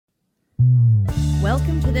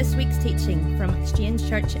Welcome to this week's teaching from Exchange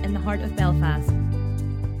Church in the heart of Belfast.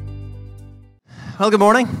 Well, good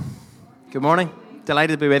morning. Good morning.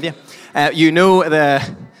 Delighted to be with you. You know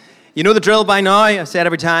the drill by now. I said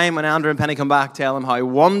every time when Andrew and Penny come back, tell them how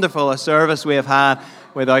wonderful a service we have had.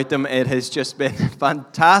 Without them, it has just been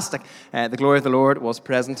fantastic. The glory of the Lord was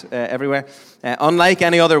present everywhere. Unlike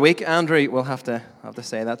any other week, Andrew will have to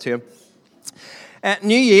say that to him.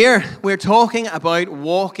 New Year, we're talking about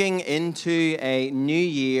walking into a new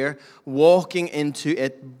year, walking into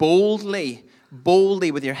it boldly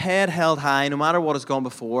with your head held high, no matter what has gone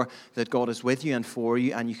before, that God is with you and for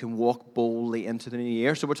you, and you can walk boldly into the new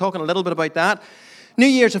year. So we're talking a little bit about that. New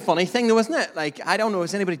Year's a funny thing though, isn't it? Like, I don't know,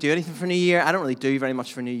 does anybody do anything for New Year? I don't really do very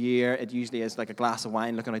much for New Year. It usually is like a glass of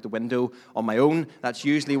wine looking out the window on my own. That's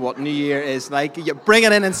usually what New Year is like. You bring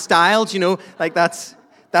it in styled, like that's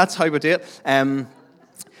how we do it.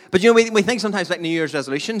 But we think sometimes like New Year's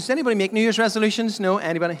resolutions. Does anybody make New Year's resolutions? No?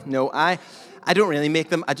 Anybody? No, I don't really make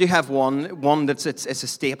them. I do have one that's it's a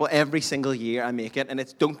staple. Every single year I make it, and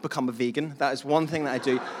it's don't become a vegan. That is one thing that I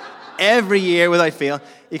do every year without fail.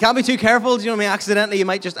 You can't be too careful, do you know what I mean? Accidentally, you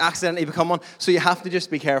might just accidentally become one. So you have to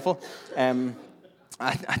just be careful.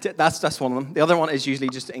 That's one of them. The other one is usually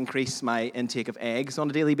just to increase my intake of eggs on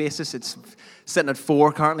a daily basis. It's sitting at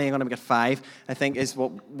 4 currently. I'm going to make it 5, I think, is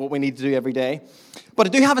what we need to do every day. But I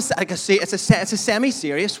do have it's a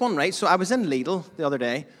semi-serious one, right? So I was in Lidl the other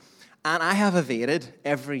day, and I have evaded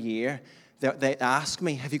every year. They ask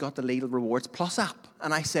me, have you got the Lidl Rewards Plus app?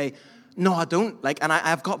 And I say, no, I don't. And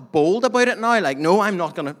I've got bold about it now. No, I'm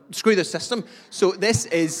not going to screw the system. So this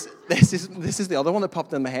is the other one that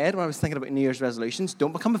popped in my head when I was thinking about New Year's resolutions.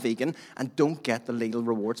 Don't become a vegan and don't get the Lidl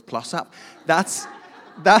Rewards Plus app. That's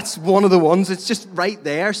one of the ones. It's just right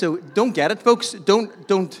there. So don't get it, folks.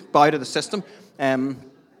 Don't bow to the system.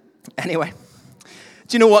 Anyway,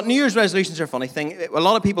 do you know what? New Year's resolutions are a funny thing. A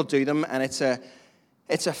lot of people do them, and it's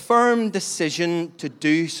a firm decision to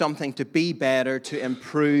do something, to be better, to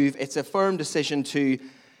improve. It's a firm decision to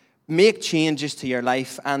make changes to your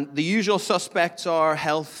life. And the usual suspects are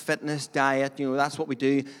health, fitness, diet. That's what we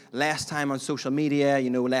do. Less time on social media,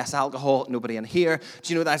 less alcohol, nobody in here.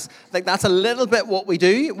 Do you know that's a little bit what we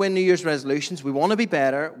do when New Year's resolutions. We want to be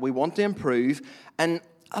better. We want to improve. And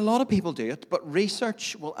a lot of people do it, but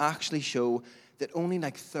research will actually show that only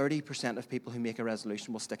 30% of people who make a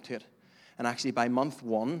resolution will stick to it. And actually, by month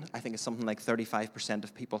 1, I think it's something like 35%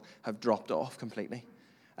 of people have dropped off completely.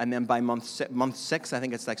 And then by month 6, I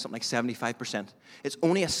think it's something like 75%. It's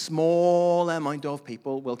only a small amount of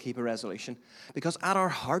people will keep a resolution. Because at our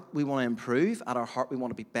heart, we want to improve. At our heart, we want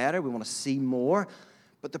to be better. We want to see more.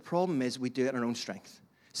 But the problem is we do it in our own strength.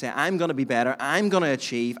 Say, I'm going to be better. I'm going to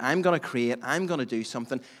achieve. I'm going to create. I'm going to do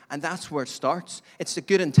something. And that's where it starts. It's a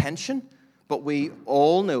good intention. But we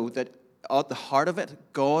all know that at the heart of it,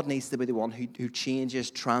 God needs to be the one who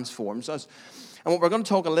changes, transforms us. And what we're going to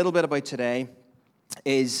talk a little bit about today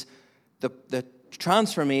is the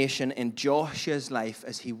transformation in Joshua's life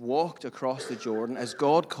as he walked across the Jordan, as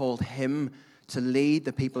God called him to lead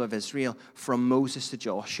the people of Israel from Moses to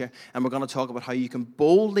Joshua. And we're going to talk about how you can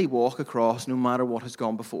boldly walk across no matter what has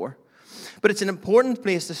gone before. But it's an important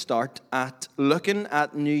place to start at looking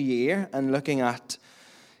at New Year and looking at,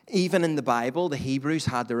 even in the Bible, the Hebrews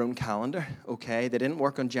had their own calendar, okay? They didn't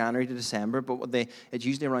work on January to December, but it's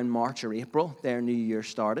usually around March or April their new year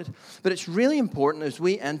started. But it's really important as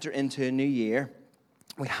we enter into a new year,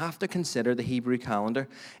 we have to consider the Hebrew calendar.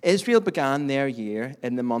 Israel began their year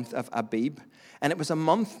in the month of Abib, and it was a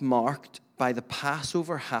month marked by the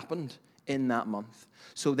Passover happened in that month.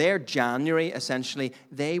 So their January, essentially,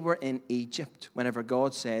 they were in Egypt whenever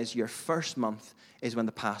God says your first month is when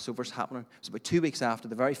the Passover's happening. So about 2 weeks after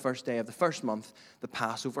the very first day of the first month, the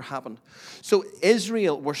Passover happened. So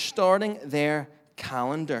Israel were starting their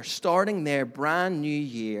calendar, starting their brand new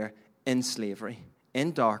year in slavery,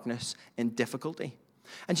 in darkness, in difficulty.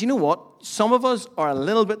 And you know what? Some of us are a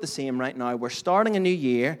little bit the same right now. We're starting a new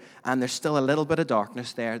year, and there's still a little bit of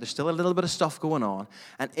darkness there. There's still a little bit of stuff going on.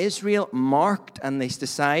 And Israel marked, and they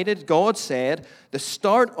decided, God said, the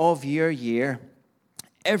start of your year,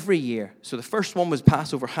 every year. So the first one was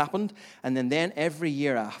Passover happened, and then every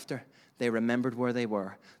year after, they remembered where they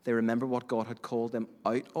were. They remembered what God had called them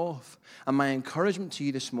out of. And my encouragement to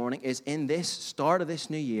you this morning is in this start of this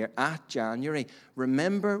new year, at January,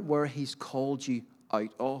 remember where he's called you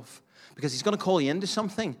out of. Because he's going to call you into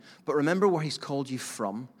something, but remember where he's called you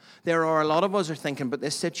from. There are a lot of us are thinking, but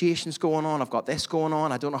this situation's going on, I've got this going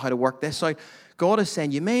on, I don't know how to work this out. God is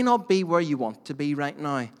saying, you may not be where you want to be right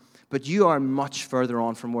now, But you are much further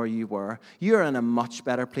on from where you were. You are in a much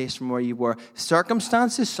better place from where you were.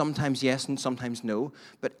 Circumstances, sometimes yes and sometimes no.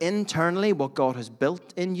 But internally, what God has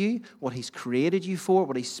built in you, what he's created you for,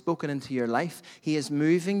 what he's spoken into your life, he is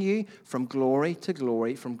moving you from glory to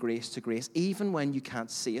glory, from grace to grace, even when you can't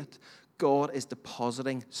see it. God is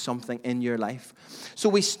depositing something in your life. So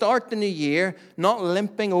we start the new year not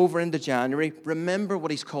limping over into January. Remember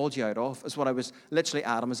what he's called you out of, is what I was, literally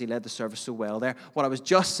Adam, as he led the service so well there, what I was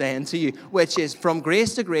just saying to you, which is from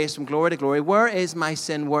grace to grace, from glory to glory. Where is my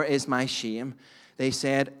sin? Where is my shame? They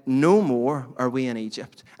said, no more are we in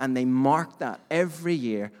Egypt. And they marked that every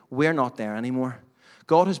year. We're not there anymore.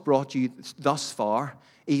 God has brought you thus far,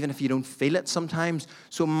 even if you don't feel it sometimes.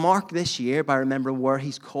 So mark this year by remembering where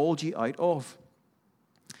he's called you out of.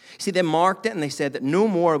 See, they marked it and they said that no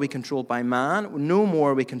more are we controlled by man, no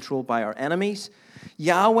more are we controlled by our enemies.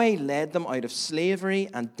 Yahweh led them out of slavery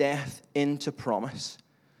and death into promise.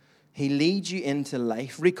 He leads you into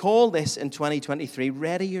life. Recall this in 2023.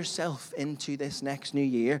 Ready yourself into this next new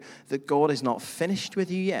year, that God is not finished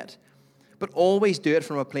with you yet. But always do it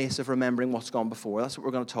from a place of remembering what's gone before. That's what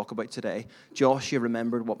we're going to talk about today. Joshua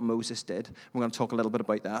remembered what Moses did. We're going to talk a little bit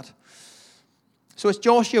about that. So it's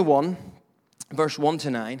Joshua 1, verse 1 to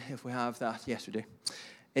 9, if we have that. Yes, we do.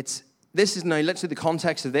 This is now, literally the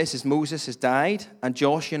context of this is Moses has died, and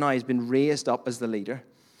Joshua now has been raised up as the leader.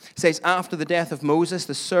 It says, after the death of Moses,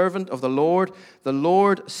 the servant of the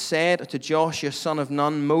Lord said to Joshua, son of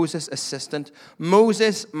Nun, Moses' assistant,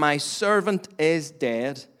 Moses, my servant, is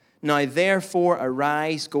dead. Now therefore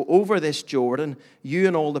arise, go over this Jordan, you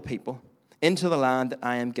and all the people, into the land that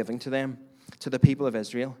I am giving to them, to the people of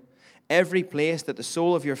Israel. Every place that the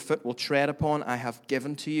sole of your foot will tread upon, I have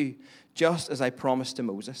given to you, just as I promised to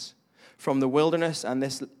Moses. From the wilderness and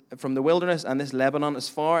this Lebanon, as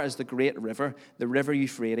far as the great river, the river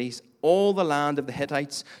Euphrates, all the land of the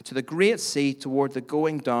Hittites, to the great sea, toward the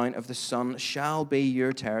going down of the sun, shall be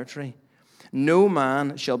your territory. No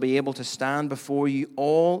man shall be able to stand before you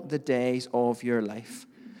all the days of your life.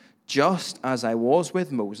 Just as I was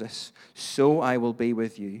with Moses, so I will be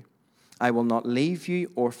with you. I will not leave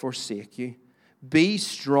you or forsake you. Be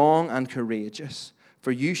strong and courageous,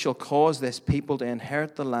 for you shall cause this people to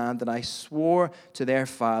inherit the land that I swore to their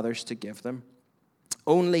fathers to give them.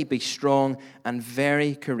 Only be strong and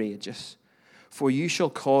very courageous, for you shall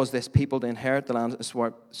cause this people to inherit the land that I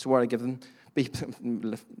swore to give them.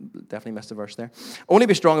 Definitely missed a verse there. Only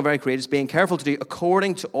be strong and very courageous, being careful to do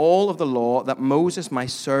according to all of the law that Moses my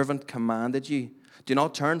servant commanded you. Do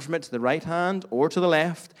not turn from it to the right hand or to the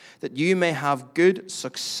left, that you may have good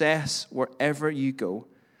success wherever you go.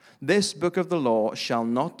 This book of the law shall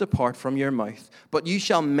not depart from your mouth, but you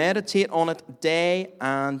shall meditate on it day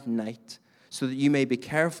and night, so that you may be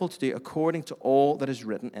careful to do according to all that is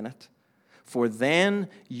written in it. For then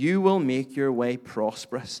you will make your way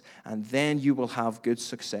prosperous, and then you will have good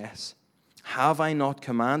success. Have I not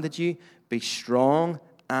commanded you? Be strong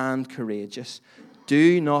and courageous.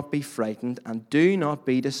 Do not be frightened, and do not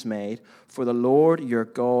be dismayed, for the Lord your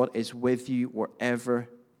God is with you wherever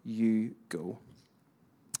you go.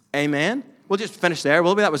 Amen. We'll just finish there,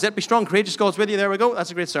 will we? That was it. Be strong, courageous, God's with you. There we go.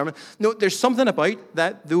 That's a great sermon. No, there's something about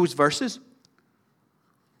those verses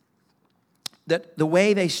that the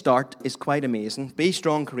way they start is quite amazing. Be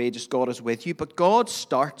strong, courageous, God is with you. But God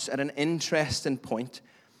starts at an interesting point.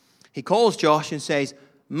 He calls Joshua and says,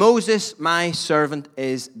 Moses, my servant,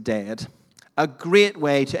 is dead. A great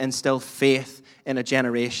way to instill faith in a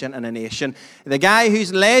generation and a nation. The guy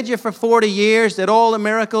who's led you for 40 years, did all the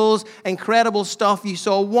miracles, incredible stuff. You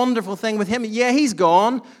saw a wonderful thing with him. Yeah, he's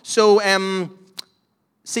gone. So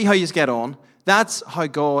see how you get on. That's how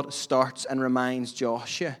God starts and reminds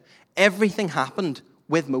Joshua. Everything happened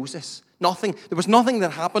with Moses. There was nothing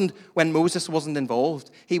that happened when Moses wasn't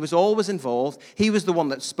involved. He was always involved. He was the one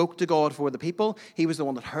that spoke to God for the people. He was the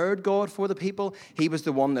one that heard God for the people. He was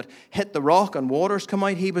the one that hit the rock and waters come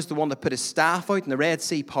out. He was the one that put his staff out and the Red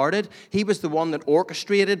Sea parted. He was the one that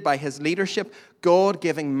orchestrated by his leadership, God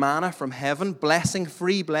giving manna from heaven, blessing,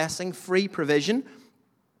 free provision.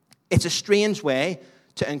 It's a strange way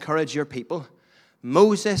to encourage your people.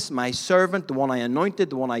 Moses, my servant, the one I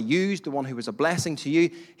anointed, the one I used, the one who was a blessing to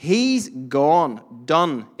you, he's gone,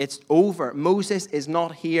 done, it's over. Moses is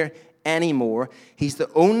not here anymore. He's the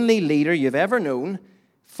only leader you've ever known,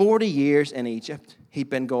 40 years in Egypt. He'd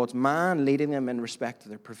been God's man, leading them in respect to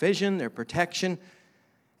their provision, their protection.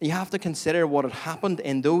 You have to consider what had happened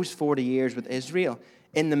in those 40 years with Israel.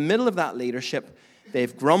 In the middle of that leadership,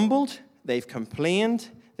 they've grumbled, they've complained,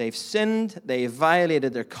 they've sinned, they've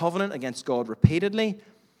violated their covenant against God repeatedly.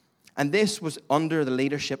 And this was under the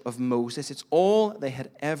leadership of Moses. It's all they had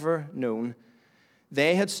ever known.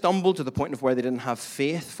 They had stumbled to the point of where they didn't have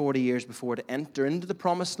faith 40 years before to enter into the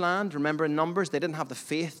promised land. Remember in Numbers, they didn't have the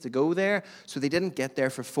faith to go there, so they didn't get there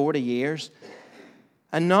for 40 years.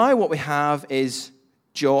 And now what we have is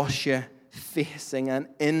Joshua facing an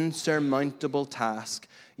insurmountable task.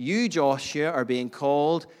 You, Joshua, are being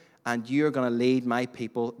called, and you're going to lead my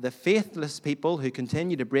people, the faithless people who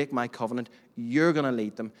continue to break my covenant. You're going to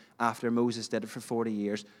lead them after Moses did it for 40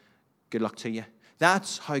 years. Good luck to you.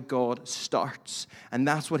 That's how God starts, and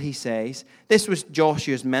that's what he says. This was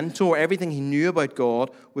Joshua's mentor. Everything he knew about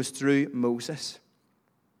God was through Moses.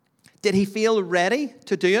 Did he feel ready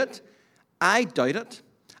to do it? I doubt it.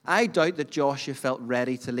 I doubt that Joshua felt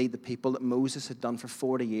ready to lead the people that Moses had done for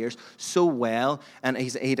 40 years so well, and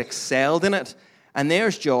he'd excelled in it. And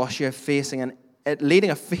there's Joshua leading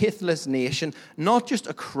a faithless nation, not just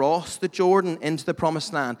across the Jordan into the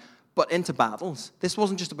promised land, but into battles. This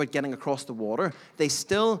wasn't just about getting across the water. They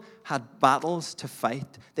still had battles to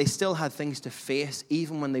fight. They still had things to face,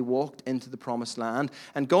 even when they walked into the promised land.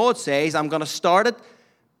 And God says, I'm going to start it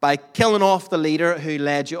by killing off the leader who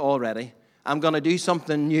led you already. I'm going to do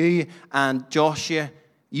something new, and Joshua,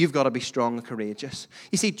 you've got to be strong and courageous.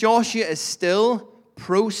 You see, Joshua is still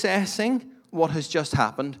processing what has just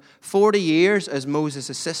happened. 40 years as Moses'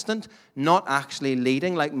 assistant, not actually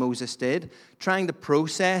leading like Moses did, trying to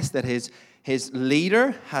process that his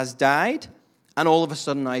leader has died, and all of a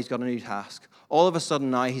sudden now he's got a new task. All of a sudden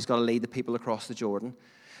now he's got to lead the people across the Jordan.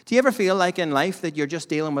 Do you ever feel like in life that you're just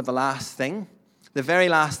dealing with the last thing? The very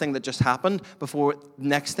last thing that just happened before the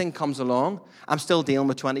next thing comes along? I'm still dealing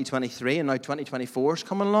with 2023, and now 2024 is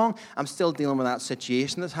coming along. I'm still dealing with that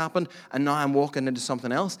situation that's happened, and now I'm walking into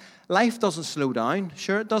something else. Life doesn't slow down.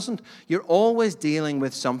 Sure, it doesn't. You're always dealing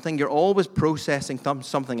with something. You're always processing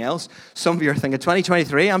something else. Some of you are thinking,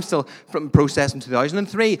 2023, I'm still processing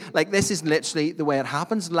 2003. Like, this is literally the way it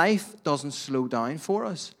happens. Life doesn't slow down for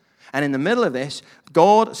us. And in the middle of this,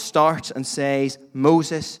 God starts and says,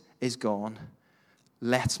 Moses is gone.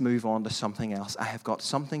 Let's move on to something else. I have got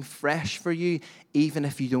something fresh for you, even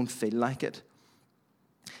if you don't feel like it.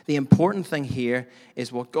 The important thing here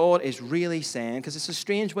is what God is really saying, because it's a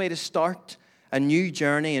strange way to start a new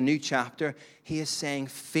journey, a new chapter. He is saying,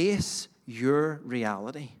 face your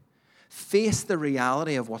reality. Face the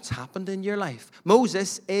reality of what's happened in your life.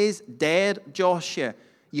 Moses is dead, Joshua.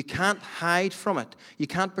 You can't hide from it. You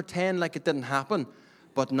can't pretend like it didn't happen.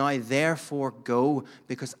 But now, therefore, go,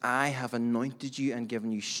 because I have anointed you and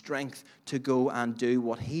given you strength to go and do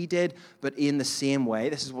what he did, but in the same way.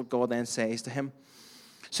 This is what God then says to him.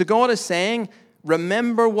 So God is saying,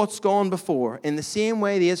 remember what's gone before. In the same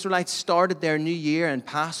way the Israelites started their new year and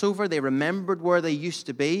Passover, they remembered where they used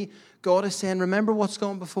to be. God is saying, remember what's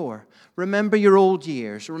gone before. Remember your old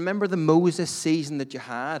years. Remember the Moses season that you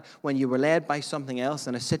had when you were led by something else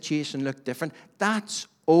and a situation looked different. That's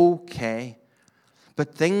okay.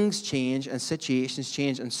 But things change and situations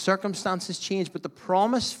change and circumstances change. But the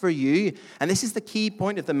promise for you, and this is the key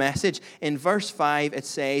point of the message, in verse 5 it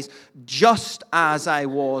says, just as I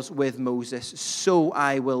was with Moses, so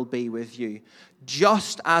I will be with you.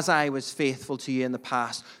 Just as I was faithful to you in the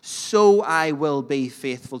past, so I will be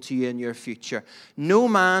faithful to you in your future. No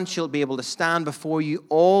man shall be able to stand before you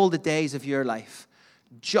all the days of your life.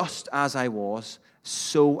 Just as I was,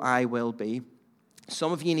 so I will be.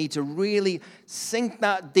 Some of you need to really sink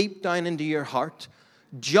that deep down into your heart.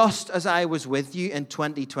 Just as I was with you in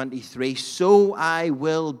 2023, so I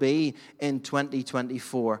will be in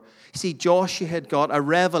 2024. See, Joshua had got a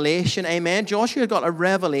revelation. Amen. Joshua had got a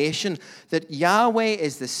revelation that Yahweh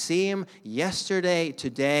is the same yesterday,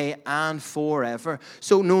 today, and forever.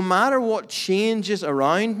 So no matter what changes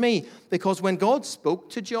around me, because when God spoke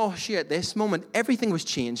to Joshua at this moment, everything was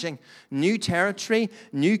changing. New territory,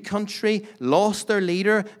 new country, lost their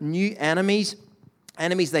leader, new enemies.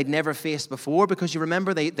 Enemies they'd never faced before, because you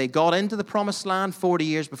remember they got into the promised land 40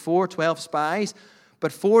 years before, 12 spies.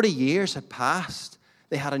 But 40 years had passed.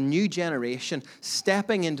 They had a new generation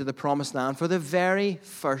stepping into the promised land for the very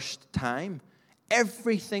first time.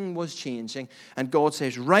 Everything was changing. And God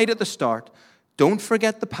says right at the start, don't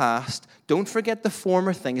forget the past. Don't forget the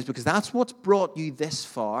former things, because that's what's brought you this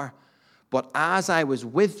far. But as I was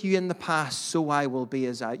with you in the past, so I will be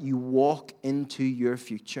as you walk into your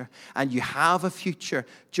future. And you have a future,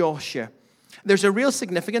 Joshua. There's a real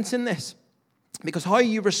significance in this, because how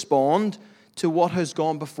you respond to what has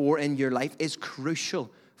gone before in your life is crucial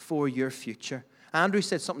for your future. Andrew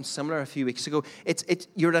said something similar a few weeks ago.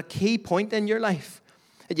 You're at a key point in your life.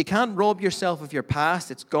 And you can't rob yourself of your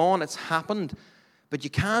past. It's gone. It's happened. But you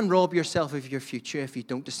can rob yourself of your future if you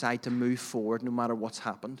don't decide to move forward no matter what's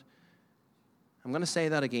happened. I'm going to say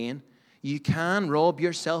that again. You can rob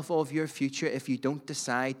yourself of your future if you don't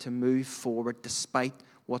decide to move forward despite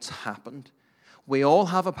what's happened. We all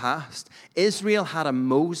have a past. Israel had a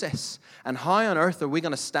Moses. And how on earth are we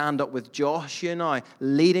going to stand up with Joshua now,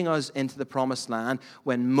 leading us into the promised land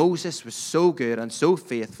when Moses was so good and so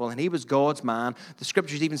faithful and he was God's man? The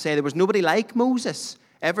scriptures even say there was nobody like Moses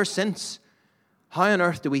ever since. How on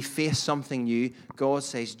earth do we face something new? God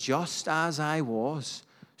says, just as I was,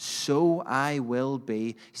 so I will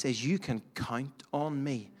be. He says, you can count on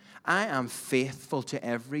me. I am faithful to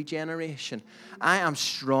every generation. I am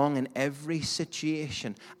strong in every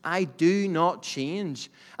situation. I do not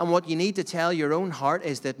change. And what you need to tell your own heart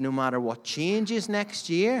is that no matter what changes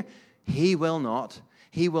next year, He will not.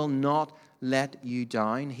 He will not let you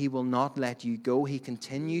down. He will not let you go. He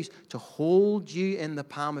continues to hold you in the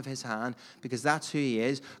palm of His hand because that's who He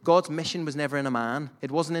is. God's mission was never in a man. It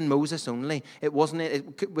wasn't in Moses only. If it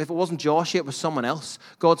wasn't Joshua, it was someone else.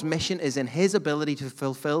 God's mission is in His ability to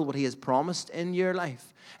fulfill what He has promised in your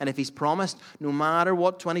life. And if He's promised, no matter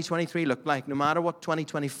what 2023 looked like, no matter what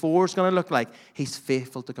 2024 is going to look like, He's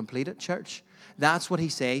faithful to complete it, church. That's what He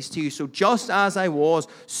says to you. So just as I was,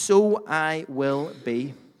 so I will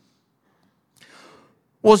be.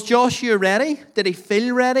 Was Joshua ready? Did he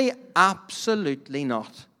feel ready? Absolutely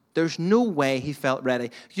not. There's no way he felt ready.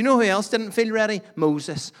 Do you know who else didn't feel ready?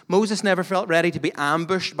 Moses. Moses never felt ready to be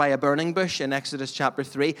ambushed by a burning bush in Exodus chapter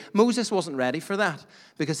 3. Moses wasn't ready for that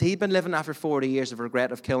because he'd been living after 40 years of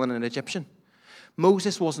regret of killing an Egyptian.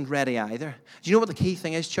 Moses wasn't ready either. Do you know what the key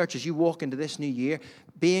thing is, church? As you walk into this new year,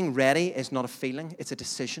 being ready is not a feeling, it's a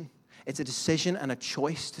decision. It's a decision and a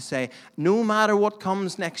choice to say, no matter what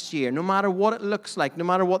comes next year, no matter what it looks like, no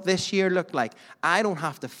matter what this year looked like, I don't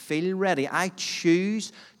have to feel ready. I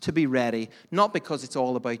choose to be ready, not because it's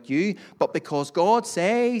all about you, but because God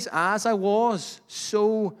says, as I was,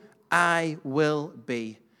 so I will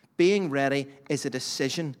be. Being ready is a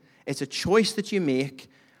decision. It's a choice that you make.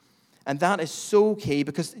 And that is so key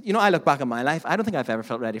because, I look back at my life. I don't think I've ever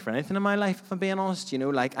felt ready for anything in my life, if I'm being honest.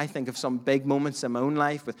 I think of some big moments in my own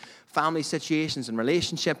life with family situations and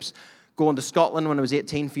relationships. Going to Scotland when I was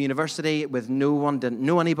 18 for university with no one, didn't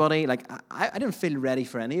know anybody. I didn't feel ready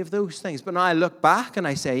for any of those things. But now I look back and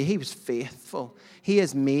I say, He was faithful. He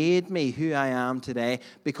has made me who I am today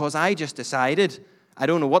because I just decided, I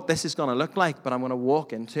don't know what this is going to look like, but I'm going to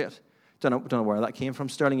walk into it. Don't know where that came from.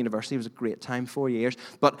 Stirling University was a great time, 4 years.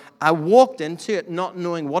 But I walked into it not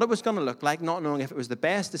knowing what it was going to look like, not knowing if it was the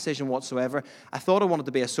best decision whatsoever. I thought I wanted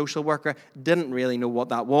to be a social worker, didn't really know what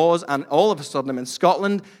that was. And all of a sudden I'm in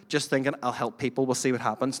Scotland just thinking, I'll help people, we'll see what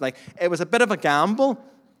happens. It was a bit of a gamble,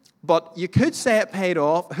 but you could say it paid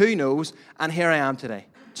off, who knows? And here I am today.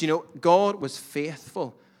 Do you know, God was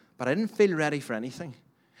faithful, but I didn't feel ready for anything.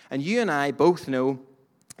 And you and I both know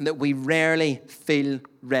that we rarely feel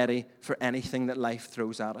ready for anything that life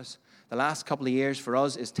throws at us. The last couple of years for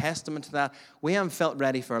us is testament to that. We haven't felt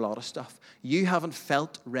ready for a lot of stuff. You haven't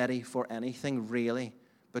felt ready for anything, really.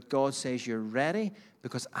 But God says you're ready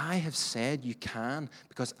because I have said you can.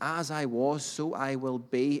 Because as I was, so I will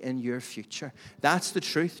be in your future. That's the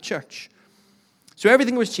truth, church. So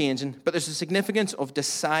everything was changing, but there's a significance of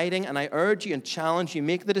deciding, and I urge you and challenge you,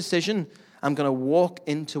 make the decision. I'm going to walk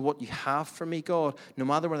into what you have for me, God, no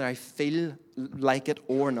matter whether I feel like it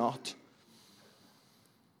or not.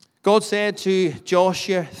 God said to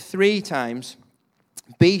Joshua 3 times,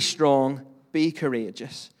 be strong, be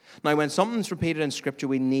courageous. Now, when something's repeated in Scripture,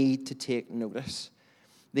 we need to take notice.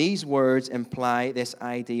 These words imply this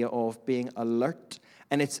idea of being alert,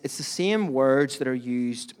 and it's the same words that are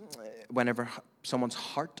used whenever someone's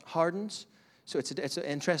heart hardens. So it's an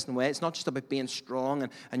interesting way. It's not just about being strong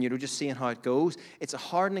and just seeing how it goes. It's a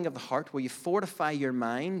hardening of the heart where you fortify your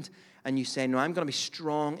mind and you say, no, I'm going to be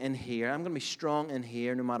strong in here. I'm going to be strong in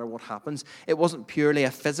here no matter what happens. It wasn't purely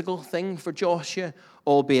a physical thing for Joshua,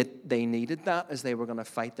 albeit they needed that as they were going to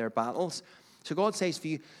fight their battles. So God says for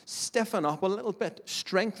you, stiffen up a little bit.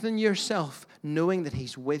 Strengthen yourself, knowing that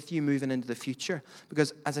He's with you moving into the future.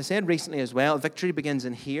 Because as I said recently as well, victory begins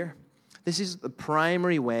in here. This is the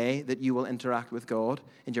primary way that you will interact with God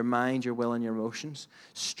in your mind, your will, and your emotions.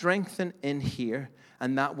 Strengthen in here,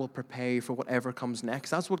 and that will prepare you for whatever comes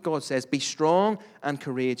next. That's what God says. Be strong and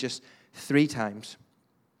courageous 3 times.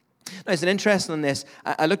 Now, it's an interesting in this.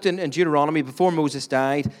 I looked in Deuteronomy before Moses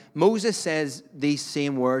died. Moses says these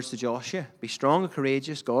same words to Joshua. Be strong and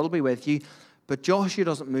courageous. God will be with you. But Joshua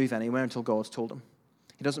doesn't move anywhere until God's told him.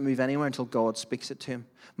 He doesn't move anywhere until God speaks it to him.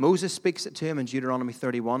 Moses speaks it to him in Deuteronomy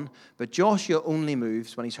 31, but Joshua only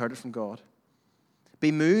moves when he's heard it from God.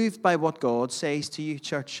 Be moved by what God says to you,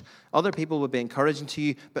 church. Other people will be encouraging to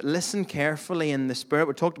you, but listen carefully in the Spirit.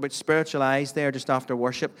 We talked about spiritual eyes there just after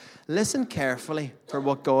worship. Listen carefully for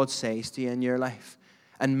what God says to you in your life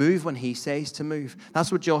and move when he says to move.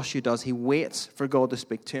 That's what Joshua does. He waits for God to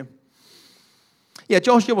speak to him. Yeah,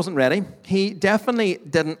 Joshua wasn't ready. He definitely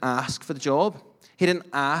didn't ask for the job. He didn't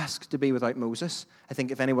ask to be without Moses. I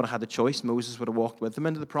think if anyone had the choice, Moses would have walked with them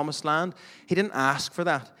into the promised land. He didn't ask for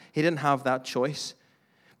that. He didn't have that choice.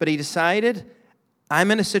 But he decided, I'm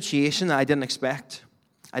in a situation that I didn't expect.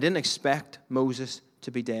 I didn't expect Moses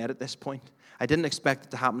to be dead at this point. I didn't expect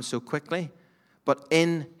it to happen so quickly. But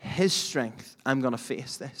in his strength, I'm going to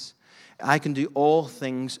face this. I can do all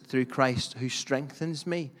things through Christ who strengthens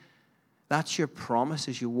me. That's your promise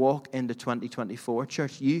as you walk into 2024,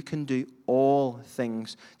 church. You can do all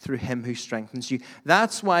things through him who strengthens you.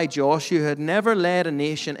 That's why Joshua, who had never led a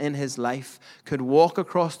nation in his life, could walk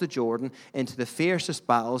across the Jordan into the fiercest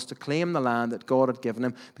battles to claim the land that God had given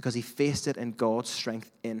him, because he faced it in God's strength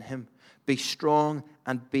in him. Be strong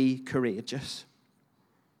and be courageous.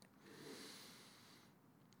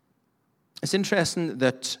 It's interesting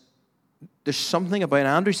that there's something about,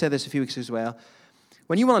 Andrew said this a few weeks as well,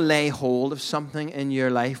 when you want to lay hold of something in your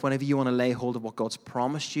life, whenever you want to lay hold of what God's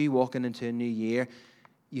promised you walking into a new year,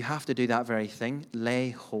 you have to do that very thing, lay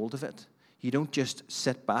hold of it. You don't just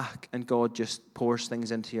sit back and God just pours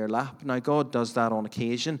things into your lap. Now, God does that on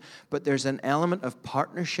occasion, but there's an element of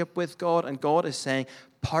partnership with God, and God is saying,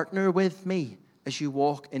 partner with me as you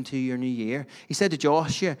walk into your new year. He said to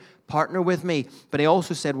Joshua, partner with me, but he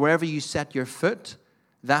also said, wherever you set your foot,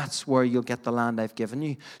 that's where you'll get the land I've given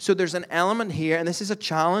you. So there's an element here, and this is a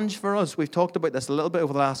challenge for us. We've talked about this a little bit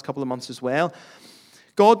over the last couple of months as well.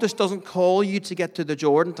 God just doesn't call you to get to the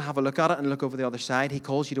Jordan to have a look at it and look over the other side. He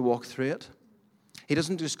calls you to walk through it. He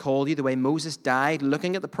doesn't just call you the way Moses died,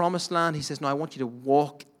 looking at the promised land. He says, no, I want you to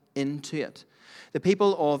walk into it. The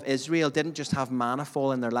people of Israel didn't just have manna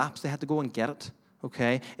fall in their laps. They had to go and get it,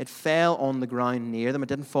 okay? It fell on the ground near them. It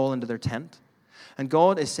didn't fall into their tent. And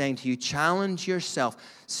God is saying to you, challenge yourself,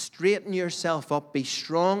 straighten yourself up, be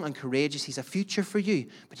strong and courageous. He's a future for you,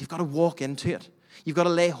 but you've got to walk into it. You've got to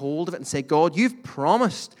lay hold of it and say, God, you've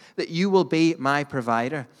promised that you will be my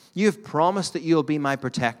provider. You have promised that you'll be my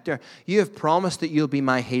protector. You have promised that you'll be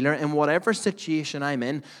my healer in whatever situation I'm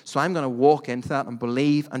in. So I'm going to walk into that and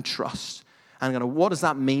believe and trust. And what does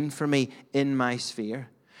that mean for me in my sphere?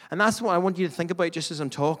 And that's what I want you to think about just as I'm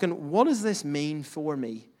talking. What does this mean for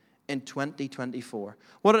me in 2024?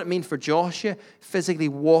 What did it mean for Joshua? Physically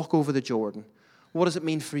walk over the Jordan. What does it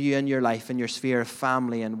mean for you in your life, in your sphere of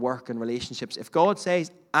family and work and relationships? If God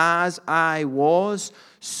says, as I was,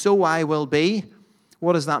 so I will be,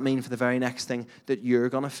 what does that mean for the very next thing that you're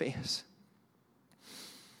going to face?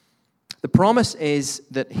 The promise is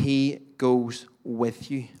that he goes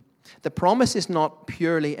with you. The promise is not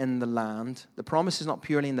purely in the land. The promise is not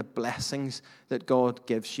purely in the blessings that God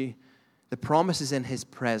gives you. The promise is in his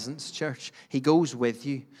presence, church. He goes with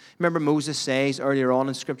you. Remember Moses says earlier on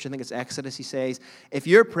in Scripture, I think it's Exodus, he says, if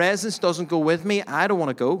your presence doesn't go with me, I don't want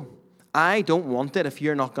to go. I don't want it if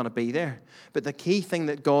you're not going to be there. But the key thing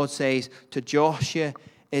that God says to Joshua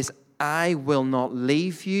is, I will not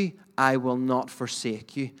leave you. I will not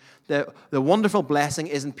forsake you. The wonderful blessing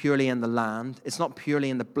isn't purely in the land. It's not purely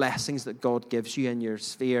in the blessings that God gives you in your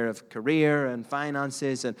sphere of career and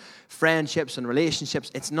finances and friendships and relationships.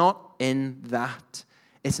 It's not in that.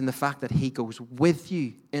 It's in the fact that he goes with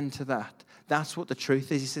you into that. That's what the truth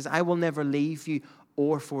is. He says, I will never leave you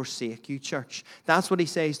or forsake you, church. That's what he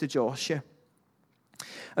says to Joshua.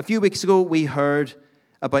 A few weeks ago, we heard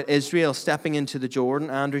about Israel stepping into the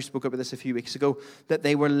Jordan. Andrew spoke about this a few weeks ago, that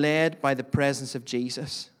they were led by the presence of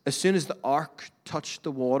Jesus. As soon as the ark touched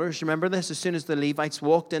the waters, remember this? As soon as the Levites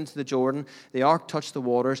walked into the Jordan, the ark touched the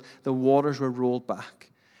waters were rolled back.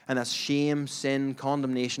 And that's shame, sin,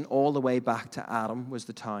 condemnation, all the way back to Adam was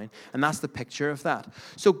the town. And that's the picture of that.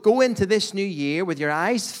 So go into this new year with your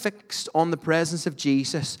eyes fixed on the presence of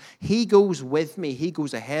Jesus. He goes with me. He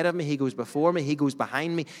goes ahead of me. He goes before me. He goes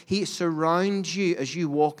behind me. He surrounds you as you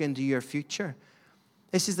walk into your future.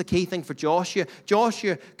 This is the key thing for Joshua.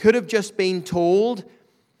 Joshua could have just been told,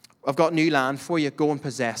 I've got new land for you. Go and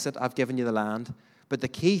possess it. I've given you the land. But the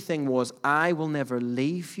key thing was, I will never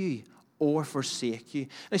leave you or forsake you.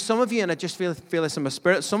 Now, some of you, and I just feel this in my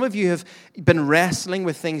spirit, some of you have been wrestling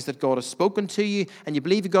with things that God has spoken to you, and you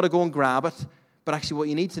believe you've got to go and grab it. But actually what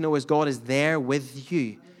you need to know is God is there with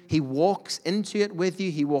you. He walks into it with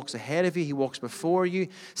you. He walks ahead of you. He walks before you.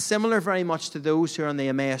 Similar very much to those who are on the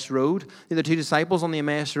Emmaus Road. The two disciples on the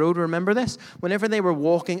Emmaus Road, remember this? Whenever they were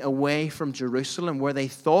walking away from Jerusalem, where they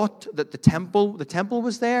thought that the temple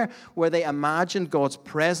was there, where they imagined God's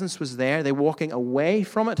presence was there, they're walking away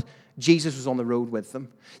from it. Jesus was on the road with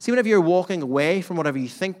them. See, whenever you're walking away from whatever you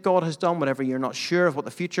think God has done, whatever you're not sure of what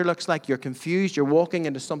the future looks like, you're confused, you're walking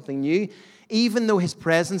into something new, even though his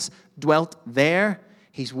presence dwelt there,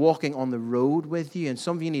 he's walking on the road with you. And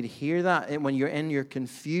some of you need to hear that. And when you're in your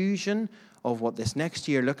confusion of what this next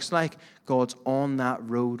year looks like, God's on that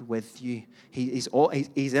road with you. He's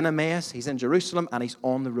in Emmaus, he's in Jerusalem, and he's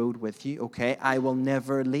on the road with you, okay? I will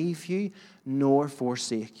never leave you nor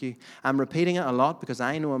forsake you. I'm repeating it a lot because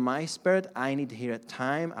I know in my spirit, I need to hear it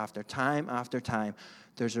time after time after time.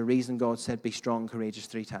 There's a reason God said, be strong and courageous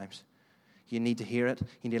 3 times. You need to hear it.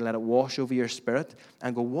 You need to let it wash over your spirit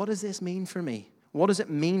and go, what does this mean for me? What does it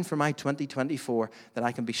mean for my 2024 that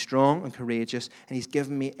I can be strong and courageous? And he's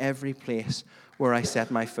given me every place where I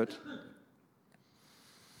set my foot.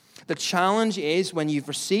 The challenge is when you've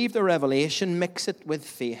received a revelation, mix it with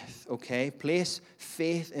faith, okay? Place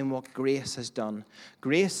faith in what grace has done.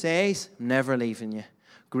 Grace says, I'm never leaving you.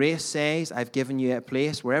 Grace says, I've given you a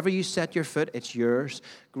place. Wherever you set your foot, it's yours.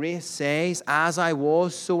 Grace says, as I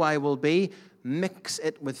was, so I will be. Mix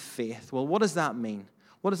it with faith. Well, what does that mean?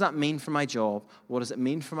 What does that mean for my job? What does it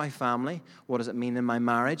mean for my family? What does it mean in my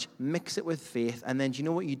marriage? Mix it with faith. And then do you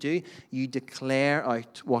know what you do? You declare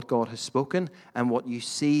out what God has spoken and what you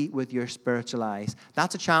see with your spiritual eyes.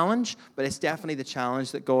 That's a challenge, but it's definitely the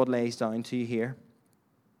challenge that God lays down to you here.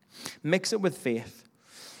 Mix it with faith.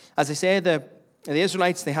 As I said, the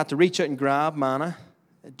Israelites, they had to reach out and grab manna.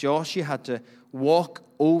 Joshua had to walk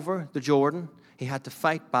over the Jordan. He had to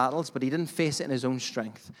fight battles, but he didn't face it in his own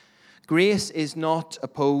strength. Grace is not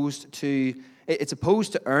opposed to, it's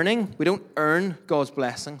opposed to earning. We don't earn God's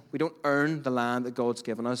blessing. We don't earn the land that God's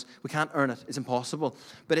given us. We can't earn it. It's impossible.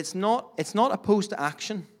 But it's not opposed to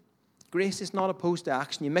action. Grace is not opposed to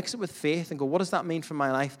action. You mix it with faith and go, what does that mean for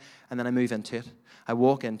my life? And then I move into it. I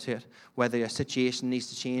walk into it. Whether a situation needs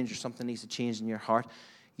to change or something needs to change in your heart,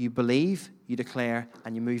 you believe, you declare,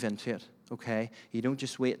 and you move into it. Okay? You don't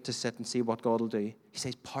just wait to sit and see what God will do. He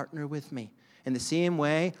says, partner with me. In the same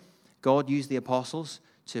way, God used the apostles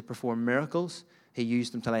to perform miracles. He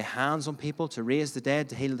used them to lay hands on people, to raise the dead,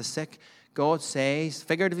 to heal the sick. God says,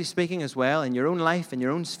 figuratively speaking as well, in your own life, in your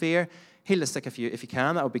own sphere, heal the sick if you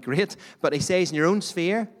can, that would be great. But he says, in your own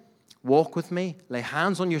sphere, walk with me, lay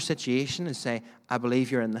hands on your situation and say, I believe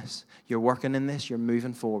you're in this. You're working in this. You're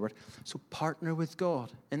moving forward. So partner with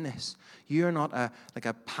God in this. You're not like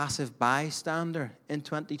a passive bystander in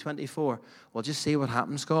 2024. Well, just see what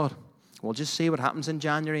happens, God. We'll just see what happens in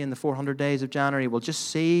January, in the 400 days of January. We'll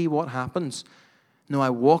just see what happens. No,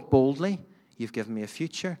 I walk boldly. You've given me a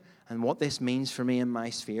future and what this means for me in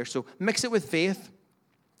my sphere. So mix it with faith.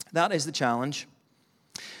 That is the challenge.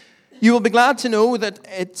 You will be glad to know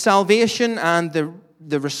that salvation and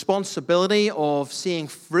the responsibility of seeing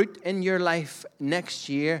fruit in your life next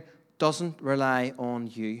year doesn't rely on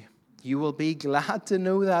you. You will be glad to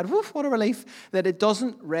know that. Woof, what a relief. That it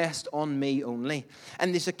doesn't rest on me only.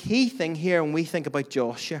 And there's a key thing here when we think about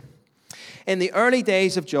Joshua. In the early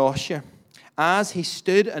days of Joshua, as he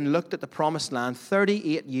stood and looked at the promised land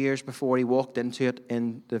 38 years before he walked into it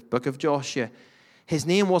in the book of Joshua, his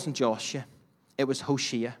name wasn't Joshua. It was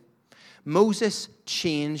Hoshea. Moses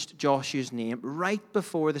changed Joshua's name right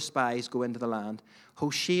before the spies go into the land.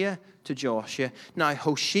 Hoshea to Joshua. Now,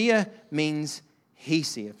 Hoshea means he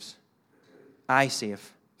saves. I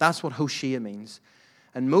save. That's what Hoshea means.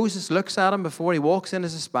 And Moses looks at him before he walks in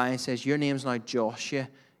as a spy and says, your name's now Joshua.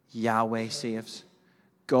 Yahweh saves.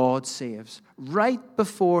 God saves. Right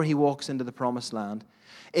before he walks into the promised land.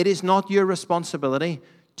 It is not your responsibility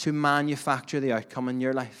to manufacture the outcome in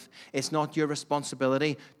your life. It's not your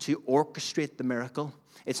responsibility to orchestrate the miracle.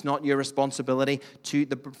 It's not your responsibility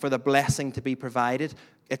for the blessing to be provided.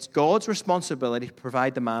 It's God's responsibility to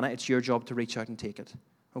provide the manna. It's your job to reach out and take it.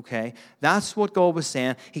 Okay? That's what God was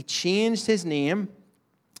saying. He changed his name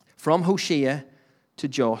from Hoshea to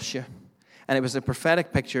Joshua. And it was a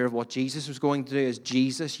prophetic picture of what Jesus was going to do as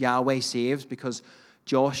Jesus, Yahweh saves, because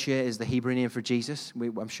Joshua is the Hebrew name for Jesus.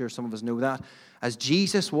 I'm sure some of us know that. As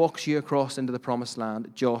Jesus walks you across into the promised land,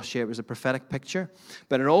 Joshua, it was a prophetic picture.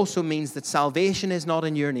 But it also means that salvation is not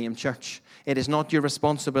in your name, church. It is not your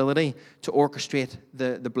responsibility to orchestrate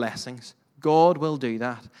the blessings. God will do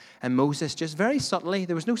that. And Moses just very subtly,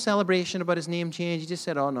 there was no celebration about his name change. He just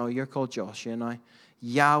said, oh no, you're called Joshua now.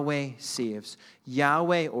 Yahweh saves.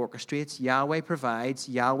 Yahweh orchestrates. Yahweh provides.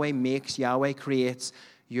 Yahweh makes. Yahweh creates.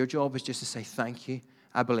 Your job is just to say thank you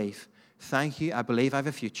I believe. Thank you, I believe I have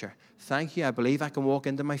a future. Thank you, I believe I can walk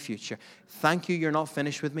into my future. Thank you, you're not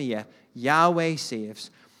finished with me yet. Yahweh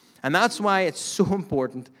saves. And that's why it's so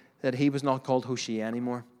important that he was not called Hoshea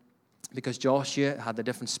anymore. Because Joshua had a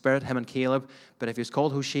different spirit, him and Caleb. But if he was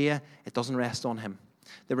called Hoshea, it doesn't rest on him.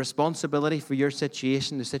 The responsibility for your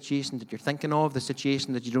situation, the situation that you're thinking of, the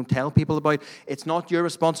situation that you don't tell people about, it's not your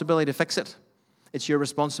responsibility to fix it. It's your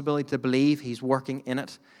responsibility to believe he's working in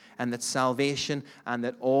it, and that salvation and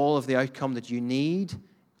that all of the outcome that you need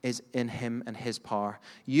is in him and his power.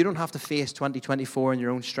 You don't have to face 2024 in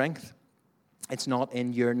your own strength. It's not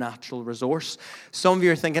in your natural resource. Some of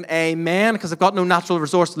you are thinking, amen, because I've got no natural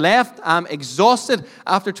resource left. I'm exhausted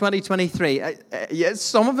after 2023. Yes,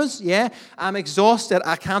 some of us, yeah, I'm exhausted.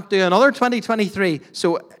 I can't do another 2023.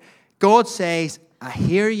 So God says, I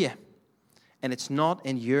hear you. And it's not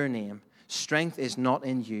in your name. Strength is not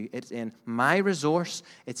in you. It's in my resource.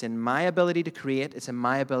 It's in my ability to create. It's in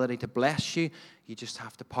my ability to bless you. You just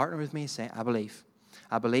have to partner with me and say, I believe.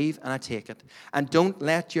 I believe and I take it. And don't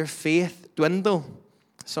let your faith dwindle.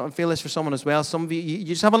 So I feel this for someone as well. Some of you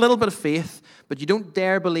just have a little bit of faith, but you don't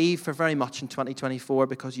dare believe for very much in 2024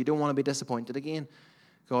 because you don't want to be disappointed again.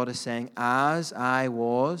 God is saying, as I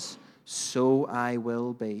was, so I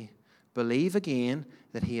will be. Believe again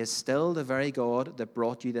that he is still the very God that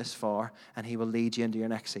brought you this far, and he will lead you into your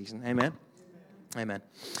next season. Amen? Amen.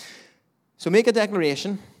 So make a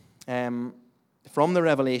declaration from the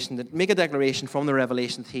revelation, that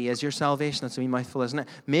he is your salvation. That's a wee mouthful, isn't it?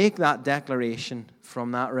 Make that declaration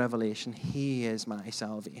from that revelation. He is my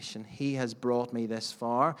salvation. He has brought me this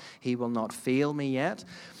far. He will not fail me yet.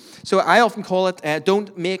 So I often call it,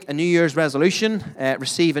 don't make a New Year's resolution,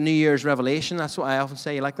 receive a New Year's revelation. That's what I often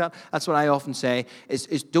say. You like that? That's what I often say,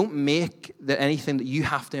 is don't make anything that you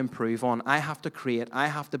have to improve on. I have to create. I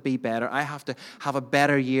have to be better. I have to have a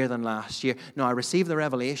better year than last year. No, I receive the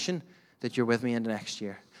revelation that you're with me into next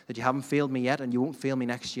year, that you haven't failed me yet and you won't fail me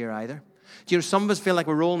next year either. Do you know, some of us feel like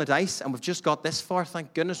we're rolling the dice and we've just got this far.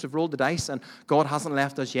 Thank goodness we've rolled the dice and God hasn't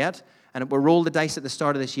left us yet. And we rolled the dice at the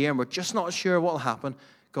start of this year and we're just not sure what will happen.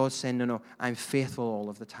 God's saying, no, I'm faithful all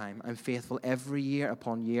of the time. I'm faithful every year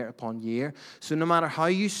upon year upon year. So no matter how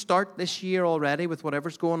you start this year already with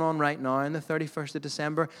whatever's going on right now on the 31st of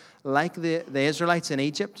December, like the Israelites in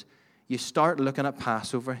Egypt, you start looking at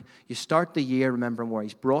Passover. You start the year remembering where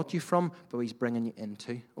he's brought you from, but he's bringing you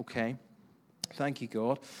into, okay? Thank you,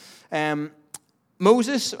 God.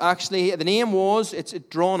 Moses, actually, the name was, it's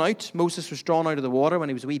drawn out. Moses was drawn out of the water when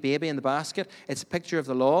he was a wee baby in the basket. It's a picture of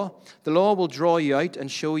the law. The law will draw you out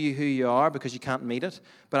and show you who you are because you can't meet it.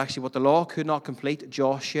 But actually, what the law could not complete,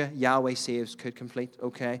 Joshua, Yahweh saves, could complete,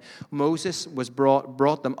 okay? Moses was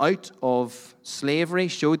brought them out of slavery,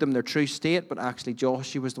 showed them their true state, but actually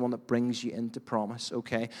Joshua was the one that brings you into promise,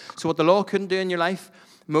 okay? So what the law couldn't do in your life,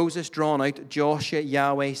 Moses drawn out, Joshua,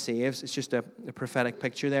 Yahweh saves. It's just a prophetic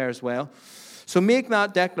picture there as well. So make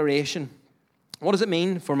that declaration. What does it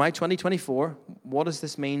mean for my 2024? What does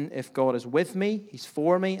this mean if God is with me, he's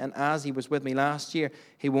for me, and as he was with me last year,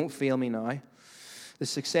 he won't fail me now? The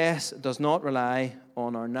success does not rely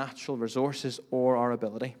on our natural resources or our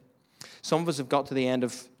ability. Some of us have got to the end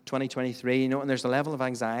of 2023, and there's a level of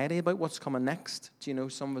anxiety about what's coming next. Do you know,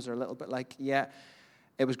 some of us are a little bit like, yeah,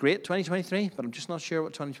 it was great, 2023, but I'm just not sure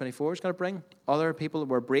what 2024 is going to bring. Other people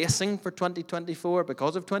were bracing for 2024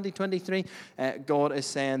 because of 2023. God is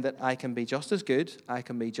saying that I can be just as good, I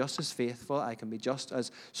can be just as faithful, I can be just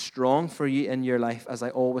as strong for you in your life as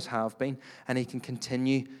I always have been. And he can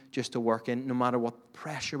continue just to work in no matter what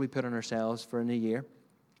pressure we put on ourselves for a new year.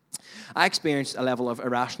 I experienced a level of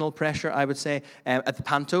irrational pressure, I would say, at the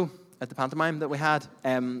pantomime that we had.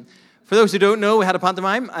 For those who don't know, we had a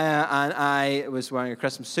pantomime, and I was wearing a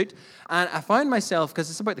Christmas suit. And I found myself, because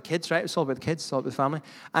it's about the kids, right? It's all about the kids, it's all about the family.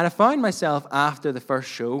 And I found myself after the first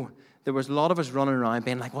show, there was a lot of us running around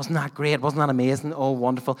being like, wasn't that great? Wasn't that amazing? Oh,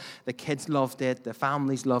 wonderful. The kids loved it. The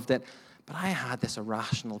families loved it. But I had this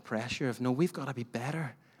irrational pressure of, no, we've got to be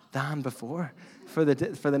better than before for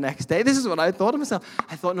the next day. This is what I thought of myself.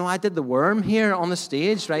 I thought, no, I did the worm here on the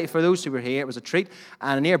stage, right? For those who were here, it was a treat,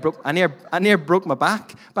 and I near broke my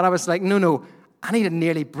back. But I was like, no, I need to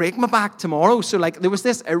nearly break my back tomorrow. So like there was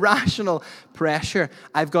this irrational pressure.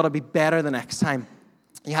 I've got to be better the next time.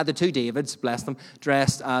 You had the two Davids, bless them,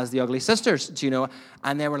 dressed as the ugly sisters, do you know?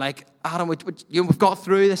 And they were like, Adam, we've got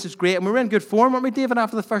through, this is great. And we were in good form, weren't we, David,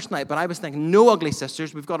 after the first night? But I was thinking, no ugly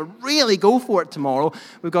sisters, we've got to really go for it tomorrow.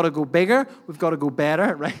 We've got to go bigger, we've got to go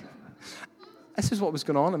better, right? This is what was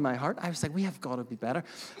going on in my heart. I was like, we have got to be better.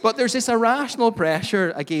 But there's this irrational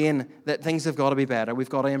pressure, again, that things have got to be better. We've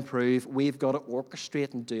got to improve, we've got to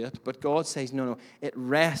orchestrate and do it. But God says, no, it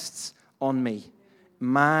rests on me.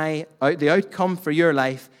 the outcome for your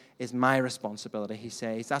life is my responsibility, he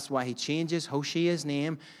says. That's why he changes Hoshea's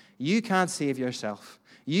name. You can't save yourself.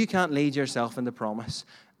 You can't lead yourself into promise.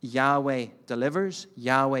 Yahweh delivers.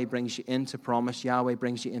 Yahweh brings you into promise. Yahweh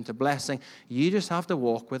brings you into blessing. You just have to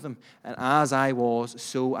walk with him. And as I was,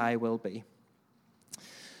 so I will be.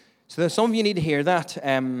 So some of you need to hear that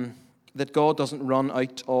God doesn't run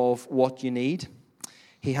out of what you need.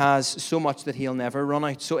 He has so much that he'll never run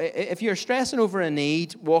out. So if you're stressing over a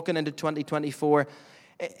need, walking into 2024,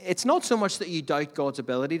 it's not so much that you doubt God's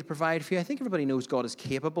ability to provide for you. I think everybody knows God is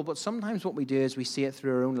capable, but sometimes what we do is we see it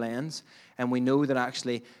through our own lens, and we know that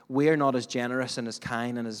actually we're not as generous and as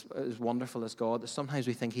kind and as wonderful as God. That sometimes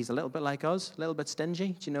we think he's a little bit like us, a little bit stingy.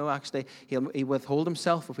 Do you know, actually, he'll withhold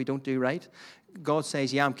himself if we don't do right. God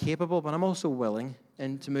says, yeah, I'm capable, but I'm also willing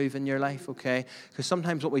to move in your life, okay? Because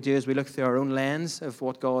sometimes what we do is we look through our own lens of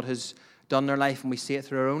what God has done in their life, and we see it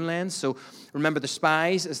through our own lens. So remember the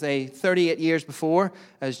spies, 38 years before,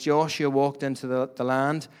 as Joshua walked into the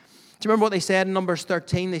land. Do you remember what they said in Numbers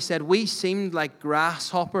 13? They said, we seemed like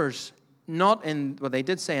grasshoppers, not in, well, they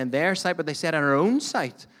did say in their sight, but they said in our own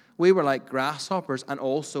sight. We were like grasshoppers, and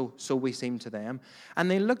also so we seemed to them. And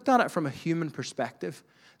they looked at it from a human perspective.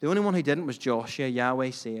 The only one who didn't was Joshua.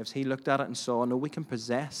 Yahweh saves. He looked at it and saw, no, we can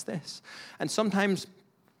possess this. And sometimes,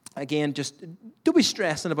 again, just don't be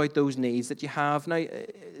stressing about those needs that you have. Now,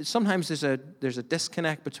 sometimes there's a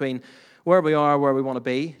disconnect between where we are, where we want to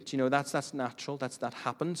be. Do you know, that's natural. That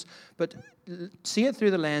happens. But see it through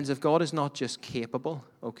the lens of God is not just capable,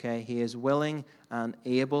 okay? He is willing and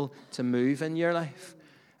able to move in your life.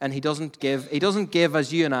 And he doesn't give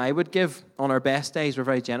as you and I would give on our best days. We're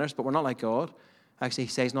very generous, but we're not like God. Actually,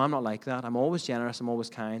 he says, no, I'm not like that. I'm always generous, I'm always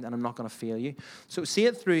kind, and I'm not going to fail you. So see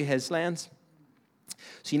it through his lens.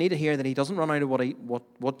 So you need to hear that he doesn't run out of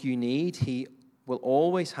what you need. He will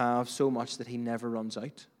always have so much that he never runs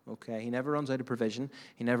out. Okay, he never runs out of provision.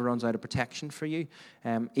 He never runs out of protection for you.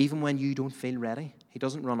 Even when you don't feel ready, he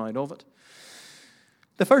doesn't run out of it.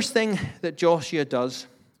 The first thing that Joshua does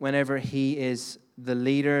whenever he is the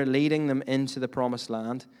leader leading them into the promised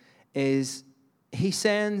land is he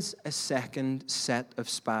sends a second set of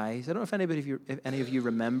spies. I don't know if any of you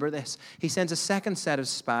remember this. He sends a second set of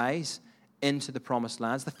spies into the promised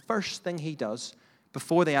lands. The first thing he does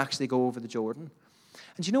before they actually go over the Jordan.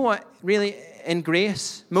 And you know what? Really, in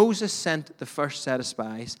grace, Moses sent the first set of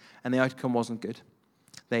spies, and the outcome wasn't good.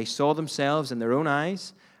 They saw themselves in their own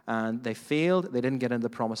eyes, and they failed. They didn't get into the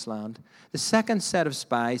promised land. The second set of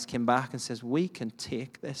spies came back and says, we can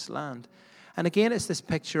take this land. And again, it's this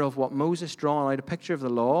picture of what Moses drawn out, a picture of the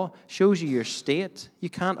law, shows you your state. You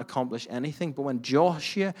can't accomplish anything. But when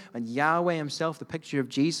Joshua and Yahweh himself, the picture of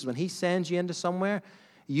Jesus, when he sends you into somewhere,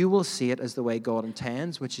 you will see it as the way God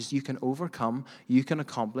intends, which is you can overcome, you can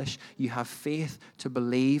accomplish, you have faith to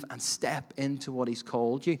believe and step into what he's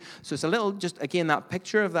called you. So it's a little, just again, that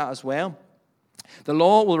picture of that as well. The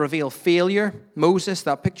law will reveal failure. Moses,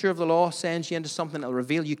 that picture of the law, sends you into something that will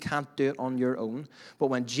reveal you can't do it on your own. But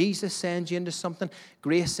when Jesus sends you into something,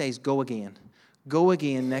 grace says, go again. Go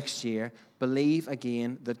again next year. Believe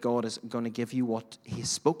again that God is going to give you what he's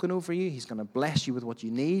spoken over you. He's going to bless you with what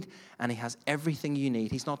you need, and he has everything you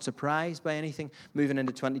need. He's not surprised by anything moving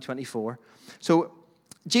into 2024. So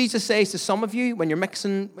Jesus says to some of you, when you're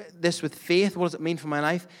mixing this with faith, what does it mean for my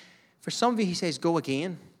life? For some of you, he says, go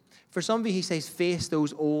again. For some of you, he says, face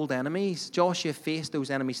those old enemies. Joshua faced those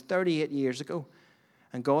enemies 38 years ago.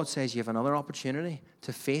 And God says you have another opportunity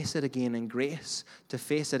to face it again in grace, to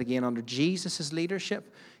face it again under Jesus'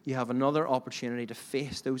 leadership. You have another opportunity to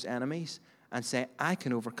face those enemies and say, I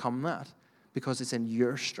can overcome that because it's in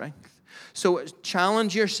your strength. So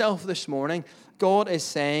challenge yourself this morning. God is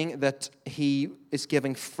saying that he is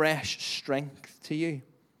giving fresh strength to you.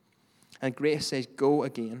 And grace says, go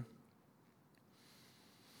again.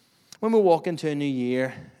 When we walk into a new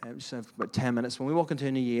year, just have about 10 minutes, when we walk into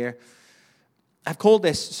a new year, I've called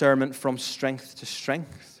this sermon From Strength to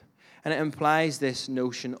Strength. And it implies this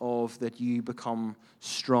notion of that you become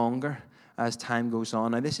stronger as time goes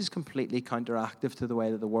on. Now, this is completely counteractive to the way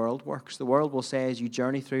that the world works. The world will say as you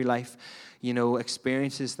journey through life, you know,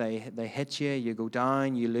 experiences, they hit you, you go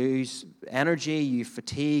down, you lose energy, you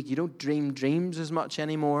fatigue, you don't dream dreams as much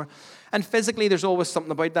anymore. And physically, there's always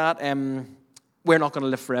something about that. We're not going to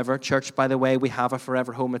live forever. Church, by the way, we have a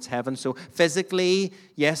forever home. It's heaven. So physically,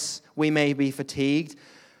 yes, we may be fatigued.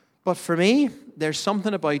 But for me, there's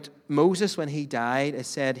something about Moses when he died. It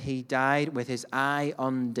said he died with his eye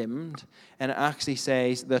undimmed. And it actually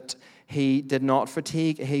says that he did not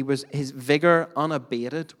fatigue. His vigor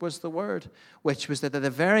unabated was the word, which was that at the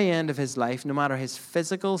very end of his life, no matter his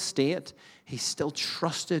physical state, he still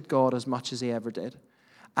trusted God as much as he ever did.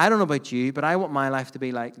 I don't know about you, but I want my life to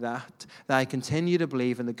be like that I continue to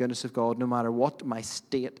believe in the goodness of God no matter what my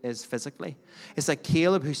state is physically. It's like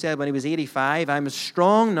Caleb who said when he was 85, I'm as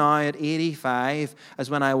strong now at 85 as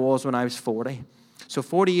when I was 40. So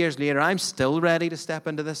 40 years later, I'm still ready to step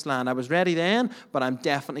into this land. I was ready then, but I'm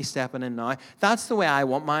definitely stepping in now. That's the way I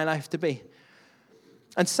want my life to be.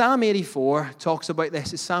 And Psalm 84 talks about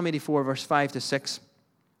this. It's Psalm 84, verse 5 to 6.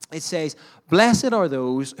 It says, blessed are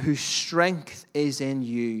those whose strength is in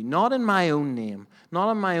you, not in my own name,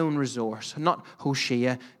 not in my own resource, not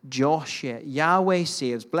Hoshea, Joshua. Yahweh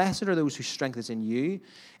saves. Blessed are those whose strength is in you,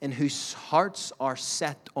 and whose hearts are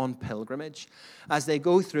set on pilgrimage. As they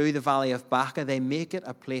go through the valley of Baca, they make it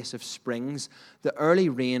a place of springs. The early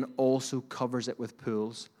rain also covers it with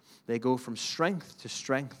pools. They go from strength to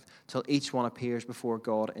strength till each one appears before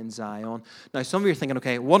God in Zion. Now, some of you are thinking,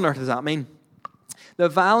 okay, what on earth does that mean? The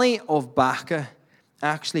valley of Baca,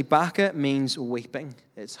 actually, Baca means weeping.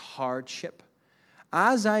 It's hardship.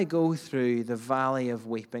 As I go through the valley of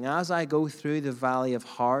weeping, as I go through the valley of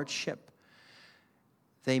hardship,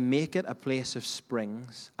 they make it a place of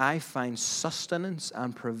springs. I find sustenance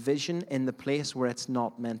and provision in the place where it's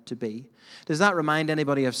not meant to be. Does that remind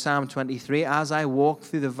anybody of Psalm 23? As I walk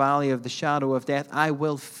through the valley of the shadow of death, I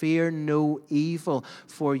will fear no evil,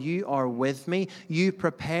 for you are with me. You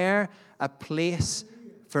prepare a place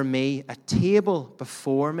for me, a table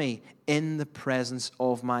before me in the presence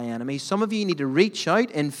of my enemies. Some of you need to reach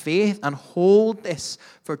out in faith and hold this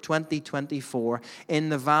for 2024 in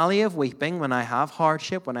the valley of weeping, when I have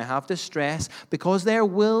hardship, when I have distress, because there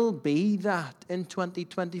will be that in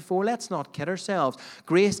 2024. Let's not kid ourselves.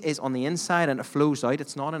 Grace is on the inside and it flows out.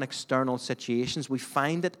 It's not in external situations. We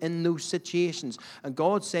find it in those situations. And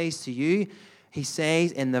God says to you, He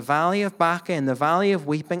says, in the valley of Baca, in the valley of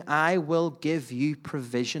weeping, I will give you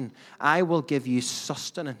provision. I will give you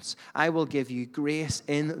sustenance. I will give you grace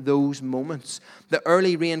in those moments. The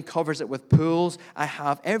early rain covers it with pools. I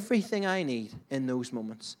have everything I need in those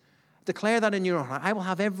moments. Declare that in your heart. I will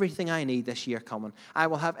have everything I need this year coming. I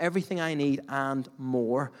will have everything I need and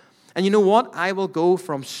more. And you know what? I will go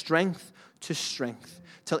from strength to strength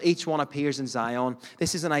till each one appears in Zion.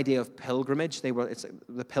 This is an idea of pilgrimage.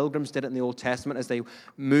 The pilgrims did it in the Old Testament as they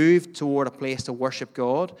moved toward a place to worship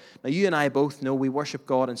God. Now, you and I both know we worship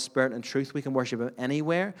God in spirit and truth. We can worship Him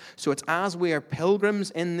anywhere. So it's as we are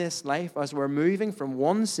pilgrims in this life, as we're moving from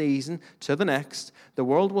one season to the next, the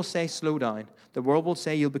world will say, slow down. The world will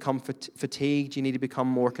say you'll become fatigued. You need to become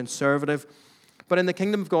more conservative. But in the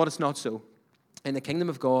kingdom of God, it's not so. In the kingdom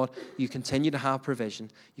of God, you continue to have provision.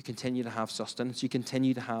 You continue to have sustenance. You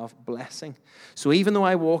continue to have blessing. So even though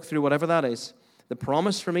I walk through whatever that is, the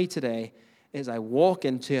promise for me today is I walk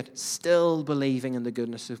into it still believing in the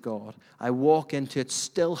goodness of God. I walk into it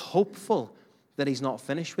still hopeful that He's not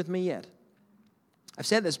finished with me yet. I've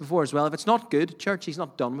said this before as well. If it's not good, church, He's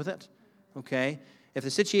not done with it. Okay? If the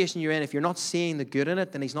situation you're in, if you're not seeing the good in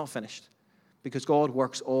it, then He's not finished. Because God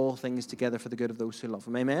works all things together for the good of those who love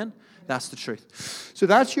Him. Amen? That's the truth. So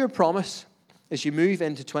that's your promise as you move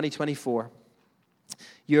into 2024.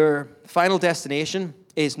 Your final destination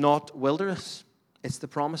is not wilderness. It's the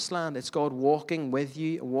promised land. It's God walking with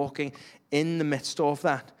you, walking in the midst of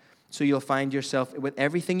that. So you'll find yourself with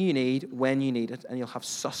everything you need when you need it, and you'll have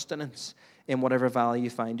sustenance in whatever valley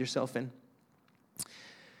you find yourself in.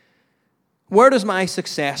 Where does my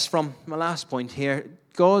success from? My last point here.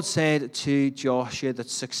 God said to Joshua that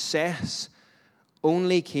success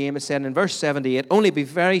only came, it said in verse 78, only be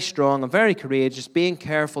very strong and very courageous, being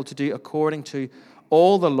careful to do according to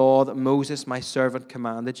all the law that Moses, my servant,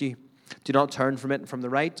 commanded you. Do not turn from it from the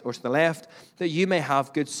right or to the left, that you may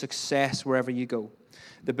have good success wherever you go.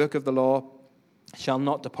 The book of the law shall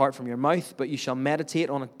not depart from your mouth, but you shall meditate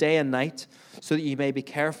on it day and night, so that you may be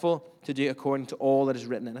careful to do according to all that is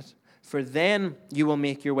written in it. For then you will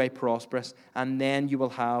make your way prosperous, and then you will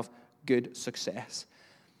have good success.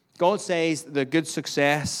 God says the good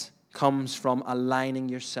success comes from aligning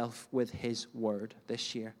yourself with His word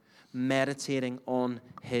this year, meditating on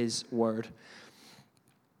His word.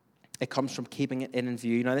 It comes from keeping it in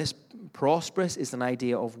view. Now, this prosperous is an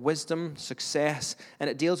idea of wisdom, success, and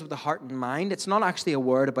it deals with the heart and mind. It's not actually a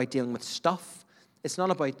word about dealing with stuff. It's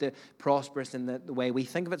not about the prosperous in the way we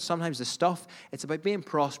think of it. Sometimes the stuff, it's about being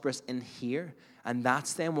prosperous in here. And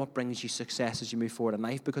that's then what brings you success as you move forward in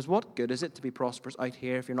life. Because what good is it to be prosperous out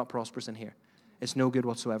here if you're not prosperous in here? It's no good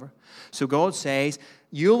whatsoever. So God says,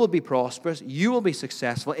 you will be prosperous, you will be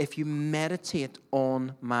successful if you meditate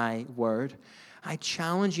on my word. I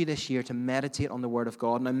challenge you this year to meditate on the word of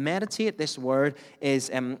God. Now, meditate, this word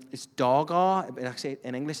is daga. Actually,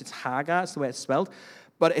 in English, it's haga. It's the way it's spelled.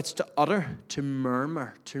 But it's to utter, to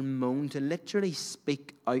murmur, to moan, to literally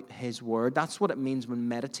speak out his word. That's what it means when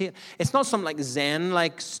meditate. It's not some like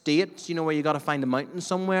Zen-like state, where you got to find a mountain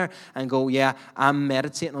somewhere and go, yeah, I'm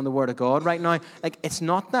meditating on the word of God right now. Like, it's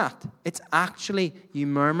not that. It's actually you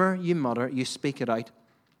murmur, you mutter, you speak it out.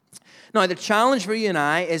 Now, the challenge for you and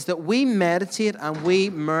I is that we meditate and we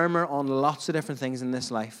murmur on lots of different things in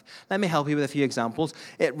this life. Let me help you with a few examples.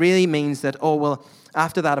 It really means that,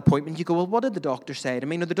 after that appointment, you go, well, what did the doctor say to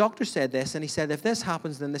me? No, the doctor said this, and he said, if this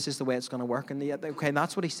happens, then this is the way it's going to work. And okay,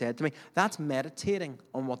 that's what he said to me. That's meditating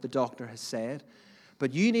on what the doctor has said.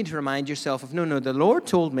 But you need to remind yourself of, no, the Lord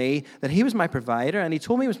told me that he was my provider, and he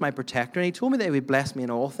told me he was my protector, and he told me that he would bless me in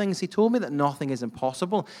all things. He told me that nothing is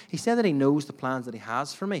impossible. He said that he knows the plans that he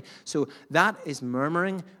has for me. So that is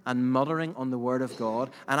murmuring and muttering on the word of God.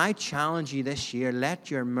 And I challenge you this year, let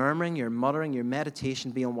your murmuring, your muttering, your meditation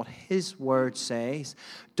be on what his word says.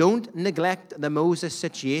 Don't neglect the Moses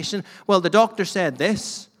situation. Well, the doctor said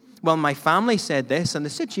this. Well, my family said this, and the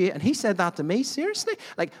situation, and he said that to me. Seriously?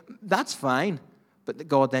 Like, that's fine. But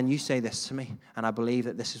God, then you say this to me, and I believe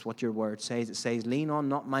that this is what your word says. It says, lean on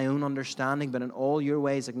not my own understanding, but in all your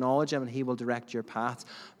ways acknowledge him, and he will direct your paths.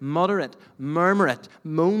 Mutter it, murmur it,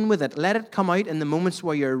 moan with it. Let it come out in the moments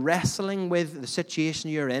where you're wrestling with the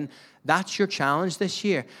situation you're in. That's your challenge this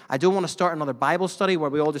year. I don't want to start another Bible study where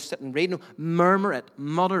we all just sit and read. No, murmur it,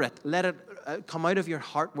 mutter it. Let it come out of your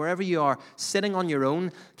heart wherever you are, sitting on your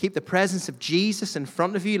own. Keep the presence of Jesus in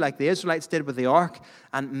front of you like the Israelites did with the ark,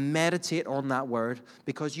 and meditate on that word,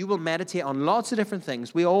 because you will meditate on lots of different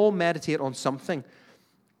things. We all meditate on something.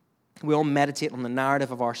 We all meditate on the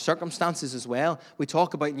narrative of our circumstances as well. We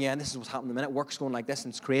talk about, this is what's happening in a minute. Work's going like this,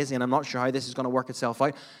 and it's crazy, and I'm not sure how this is going to work itself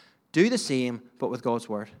out. Do the same, but with God's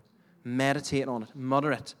word. Meditate on it,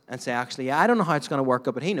 mutter it, and say, actually, I don't know how it's going to work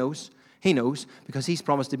out, but he knows. He knows, because he's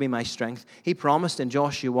promised to be my strength. He promised in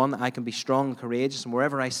Joshua 1 that I can be strong and courageous, and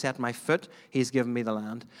wherever I set my foot, he's given me the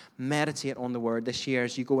land. Meditate on the word this year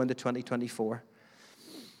as you go into 2024.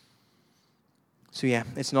 So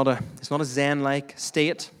it's not a Zen-like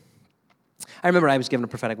state. I remember I was given a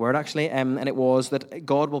prophetic word, actually, and it was that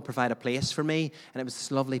God will provide a place for me, and it was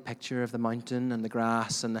this lovely picture of the mountain and the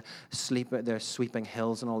grass and the sweeping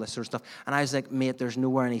hills and all this sort of stuff. And I was like, mate, there's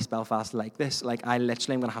nowhere in East Belfast like this. Like, I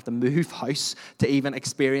literally am going to have to move house to even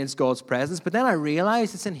experience God's presence. But then I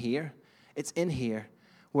realized it's in here. It's in here.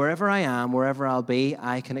 Wherever I am, wherever I'll be,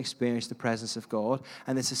 I can experience the presence of God.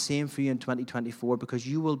 And it's the same for you in 2024, because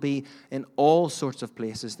you will be in all sorts of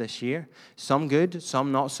places this year. Some good,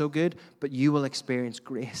 some not so good, but you will experience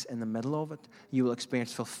grace in the middle of it. You will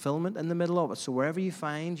experience fulfillment in the middle of it. So wherever you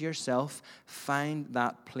find yourself, find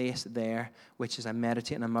that place there, which is I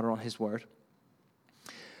meditate and I mutter on his word.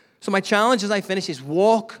 So my challenge as I finish is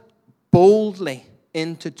walk boldly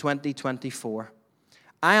into 2024.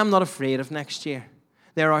 I am not afraid of next year.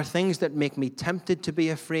 There are things that make me tempted to be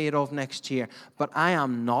afraid of next year, but I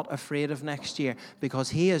am not afraid of next year, because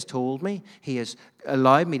he has told me, he has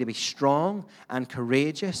allowed me to be strong and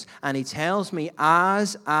courageous, and he tells me,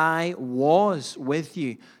 as I was with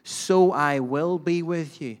you, so I will be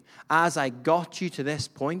with you. As I got you to this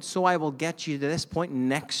point, so I will get you to this point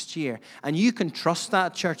next year. And you can trust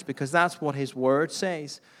that, church, because that's what his word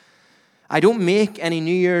says. I don't make any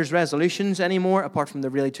New Year's resolutions anymore, apart from the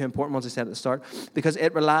really two important ones I said at the start, because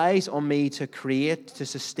it relies on me to create, to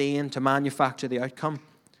sustain, to manufacture the outcome.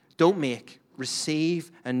 Don't make.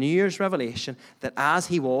 Receive a New Year's revelation that as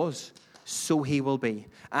he was, so he will be.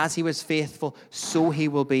 As he was faithful, so he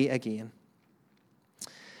will be again.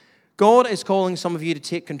 God is calling some of you to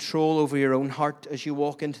take control over your own heart as you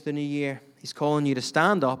walk into the new year. He's calling you to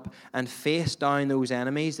stand up and face down those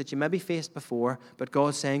enemies that you maybe faced before, but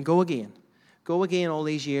God's saying, go again. Go again all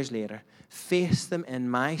these years later. Face them in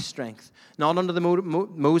my strength. Not under the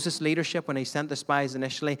Moses leadership when he sent the spies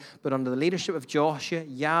initially, but under the leadership of Joshua,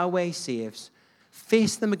 Yahweh saves.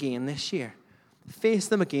 Face them again this year. Face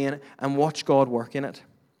them again and watch God work in it.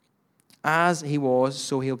 As he was,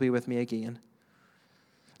 so he'll be with me again.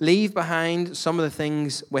 Leave behind some of the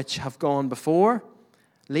things which have gone before.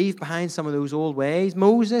 Leave behind some of those old ways.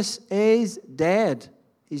 Moses is dead.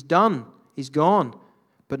 He's done. He's gone.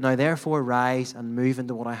 But now therefore rise and move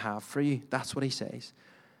into what I have for you. That's what he says.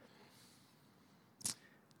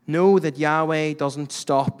 Know that Yahweh doesn't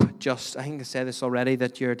stop just, I think I said this already,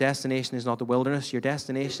 that your destination is not the wilderness. Your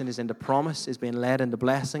destination is into promise, is being led into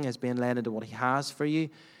blessing, is being led into what he has for you.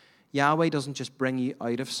 Yahweh doesn't just bring you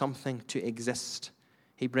out of something to exist.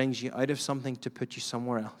 He brings you out of something to put you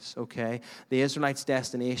somewhere else, okay? The Israelites'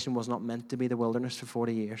 destination was not meant to be the wilderness for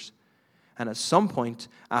 40 years. And at some point,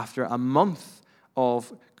 after a month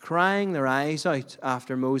of crying their eyes out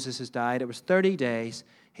after Moses has died. It was 30 days.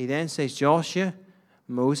 He then says, Joshua,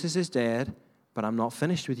 Moses is dead, but I'm not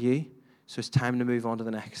finished with you, so it's time to move on to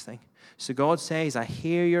the next thing. So God says, I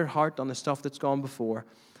hear your heart on the stuff that's gone before.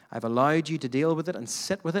 I've allowed you to deal with it and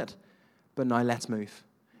sit with it, but now let's move.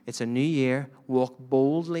 It's a new year. Walk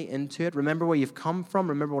boldly into it. Remember where you've come from.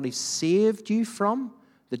 Remember what He saved you from.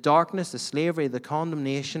 The darkness, the slavery, the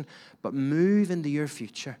condemnation. But move into your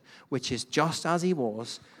future, which is just as He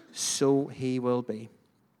was, so He will be.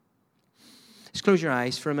 Just close your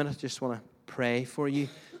eyes for a minute. Just want to pray for you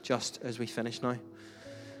just as we finish now.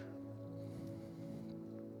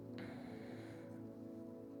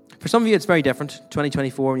 For some of you, it's very different.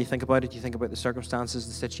 2024, when you think about it, you think about the circumstances,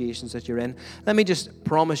 the situations that you're in. Let me just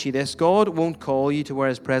promise you this. God won't call you to where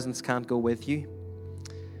His presence can't go with you.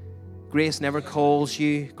 Grace never calls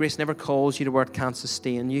you to where it can't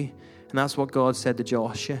sustain you. And that's what God said to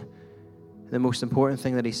Joshua. The most important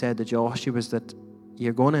thing that He said to Joshua was that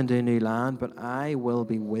you're going into a new land, but I will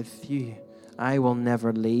be with you. I will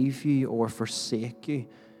never leave you or forsake you.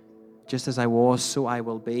 Just as I was, so I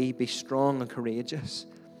will be. Be strong and courageous.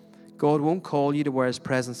 God won't call you to where His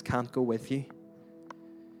presence can't go with you.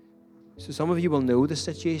 So some of you will know the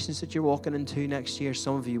situations that you're walking into next year.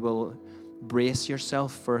 Some of you will brace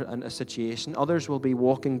yourself for a situation. Others will be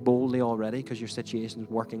walking boldly already because your situation is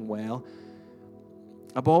working well.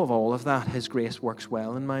 Above all of that, His grace works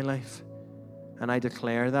well in my life. And I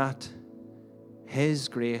declare that His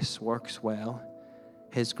grace works well.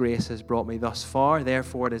 His grace has brought me thus far.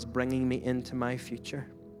 Therefore, it is bringing me into my future.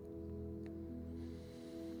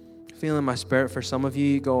 Feel in my spirit for some of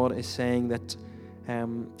you, God is saying that,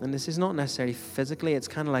 and this is not necessarily physically, it's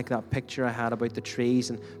kind of like that picture I had about the trees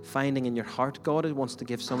and finding in your heart. God wants to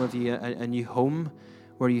give some of you a new home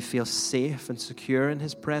where you feel safe and secure in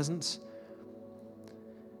His presence.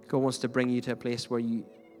 God wants to bring you to a place where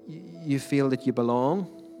you feel that you belong.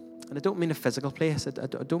 And I don't mean a physical place. I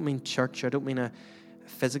don't mean church. I don't mean a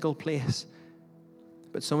physical place.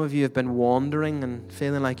 But some of you have been wandering and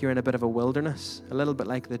feeling like you're in a bit of a wilderness, a little bit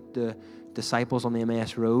like the disciples on the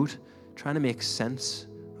Emmaus Road, trying to make sense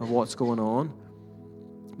of what's going on.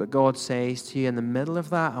 But God says to you, in the middle of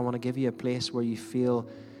that, I want to give you a place where you feel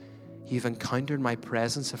you've encountered my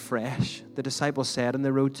presence afresh. The disciples said on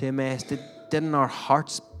the road to Emmaus, didn't our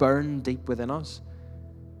hearts burn deep within us?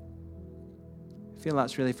 I feel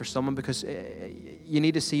that's really for someone, because you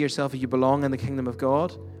need to see yourself as you belong in the kingdom of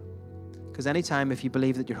God. Because anytime if you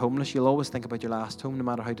believe that you're homeless, you'll always think about your last home, no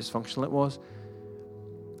matter how dysfunctional it was.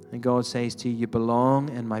 And God says to you, you belong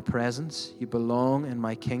in my presence, you belong in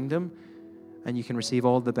my kingdom, and you can receive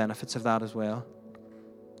all the benefits of that as well.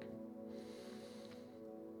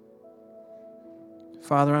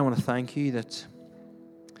 Father, I want to thank you that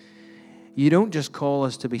you don't just call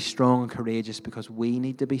us to be strong and courageous because we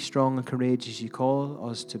need to be strong and courageous. You call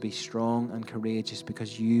us to be strong and courageous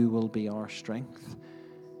because you will be our strength.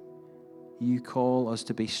 You call us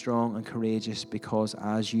to be strong and courageous because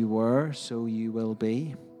as you were, so you will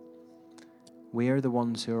be. We are the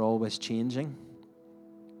ones who are always changing.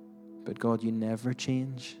 But God, you never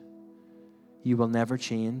change. You will never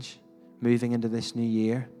change. Moving into this new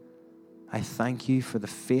year, I thank you for the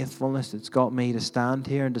faithfulness that's got me to stand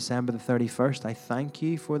here on December the 31st. I thank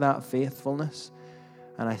you for that faithfulness.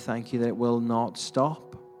 And I thank you that it will not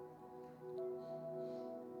stop.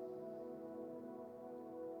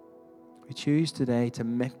 We choose today to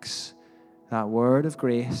mix that word of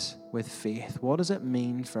grace with faith. What does it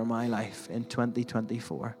mean for my life in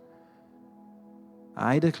 2024?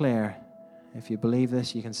 I declare, if you believe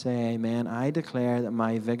this, you can say amen. I declare that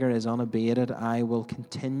my vigor is unabated. I will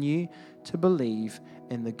continue to believe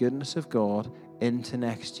in the goodness of God into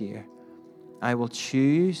next year. I will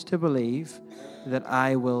choose to believe that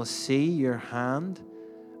I will see your hand.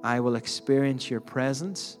 I will experience your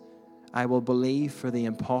presence. I will believe for the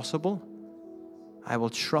impossible. I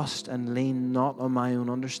will trust and lean not on my own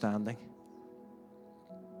understanding.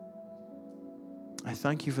 I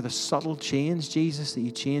thank you for the subtle change, Jesus, that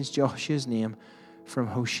you changed Joshua's name from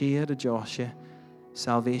Hosea to Joshua.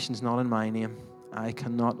 Salvation's not in my name. I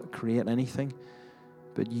cannot create anything,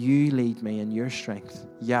 but you lead me in your strength.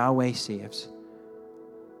 Yahweh saves.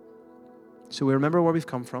 So we remember where we've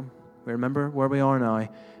come from. We remember where we are now,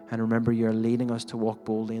 and remember you're leading us to walk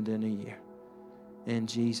boldly into a new year. In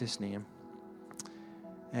Jesus' name.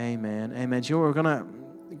 Amen. Amen. You know, we're going to,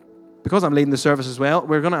 because I'm leading the service as well,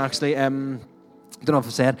 we're going to actually, I don't know if I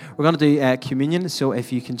said, we're going to do communion. So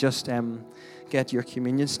if you can just get your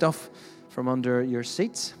communion stuff from under your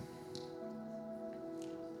seats.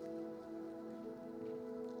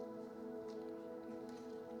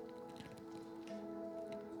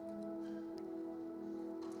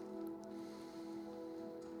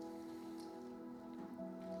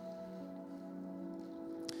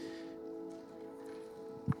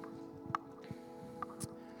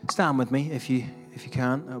 stand with me if you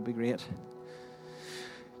can. That would be great.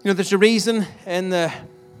 You know, there's a reason in the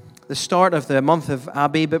start of the month of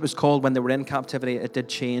Abib, it was called when they were in captivity. It did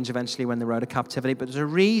change eventually when they were out of captivity. But there's a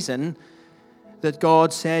reason that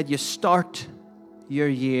God said you start your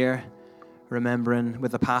year remembering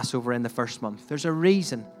with the Passover in the first month. There's a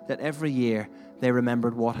reason that every year they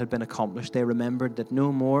remembered what had been accomplished. They remembered that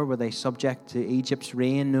no more were they subject to Egypt's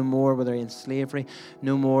reign, no more were they in slavery,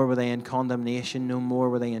 no more were they in condemnation, no more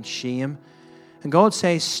were they in shame. And God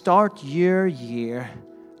says, start your year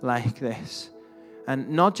like this. And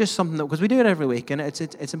not just something that, because we do it every week, and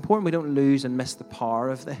it's important we don't lose and miss the power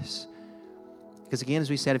of this. Because again, as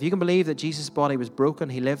we said, if you can believe that Jesus' body was broken,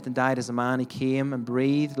 he lived and died as a man, he came and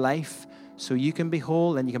breathed life so you can be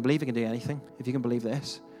whole, then you can believe he can do anything, if you can believe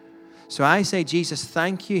this. So I say, Jesus,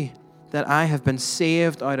 thank you that I have been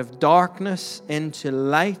saved out of darkness into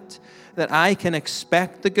light, that I can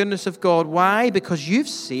expect the goodness of God. Why? Because you've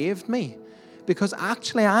saved me. Because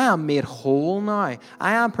actually I am made whole now.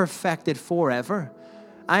 I am perfected forever.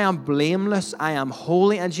 I am blameless. I am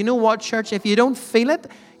holy. And you know what, church? If you don't feel it,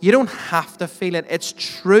 you don't have to feel it. It's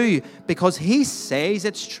true because he says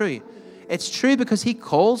it's true. It's true because he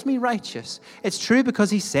calls me righteous. It's true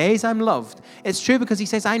because he says I'm loved. It's true because he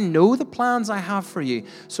says I know the plans I have for you.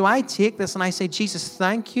 So I take this and I say, Jesus,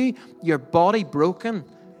 thank you, your body broken,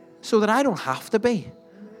 so that I don't have to be.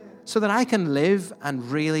 So that I can live and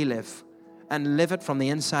really live. And live it from the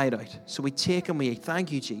inside out. So we take and we eat.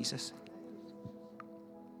 Thank you, Jesus.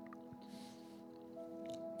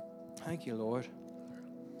 Thank you, Lord.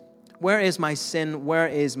 Where is my sin? Where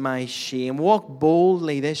is my shame? Walk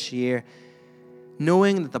boldly this year,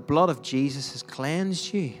 knowing that the blood of Jesus has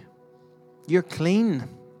cleansed you. You're clean.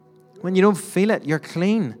 When you don't feel it, you're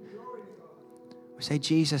clean. We say,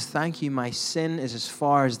 Jesus, thank you. My sin is as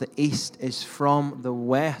far as the east is from the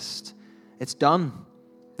west. It's done.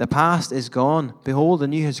 The past is gone. Behold, the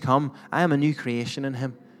new has come. I am a new creation in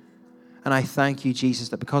him. And I thank you, Jesus,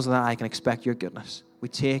 that because of that I can expect your goodness. We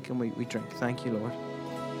take and we drink. Thank you, Lord.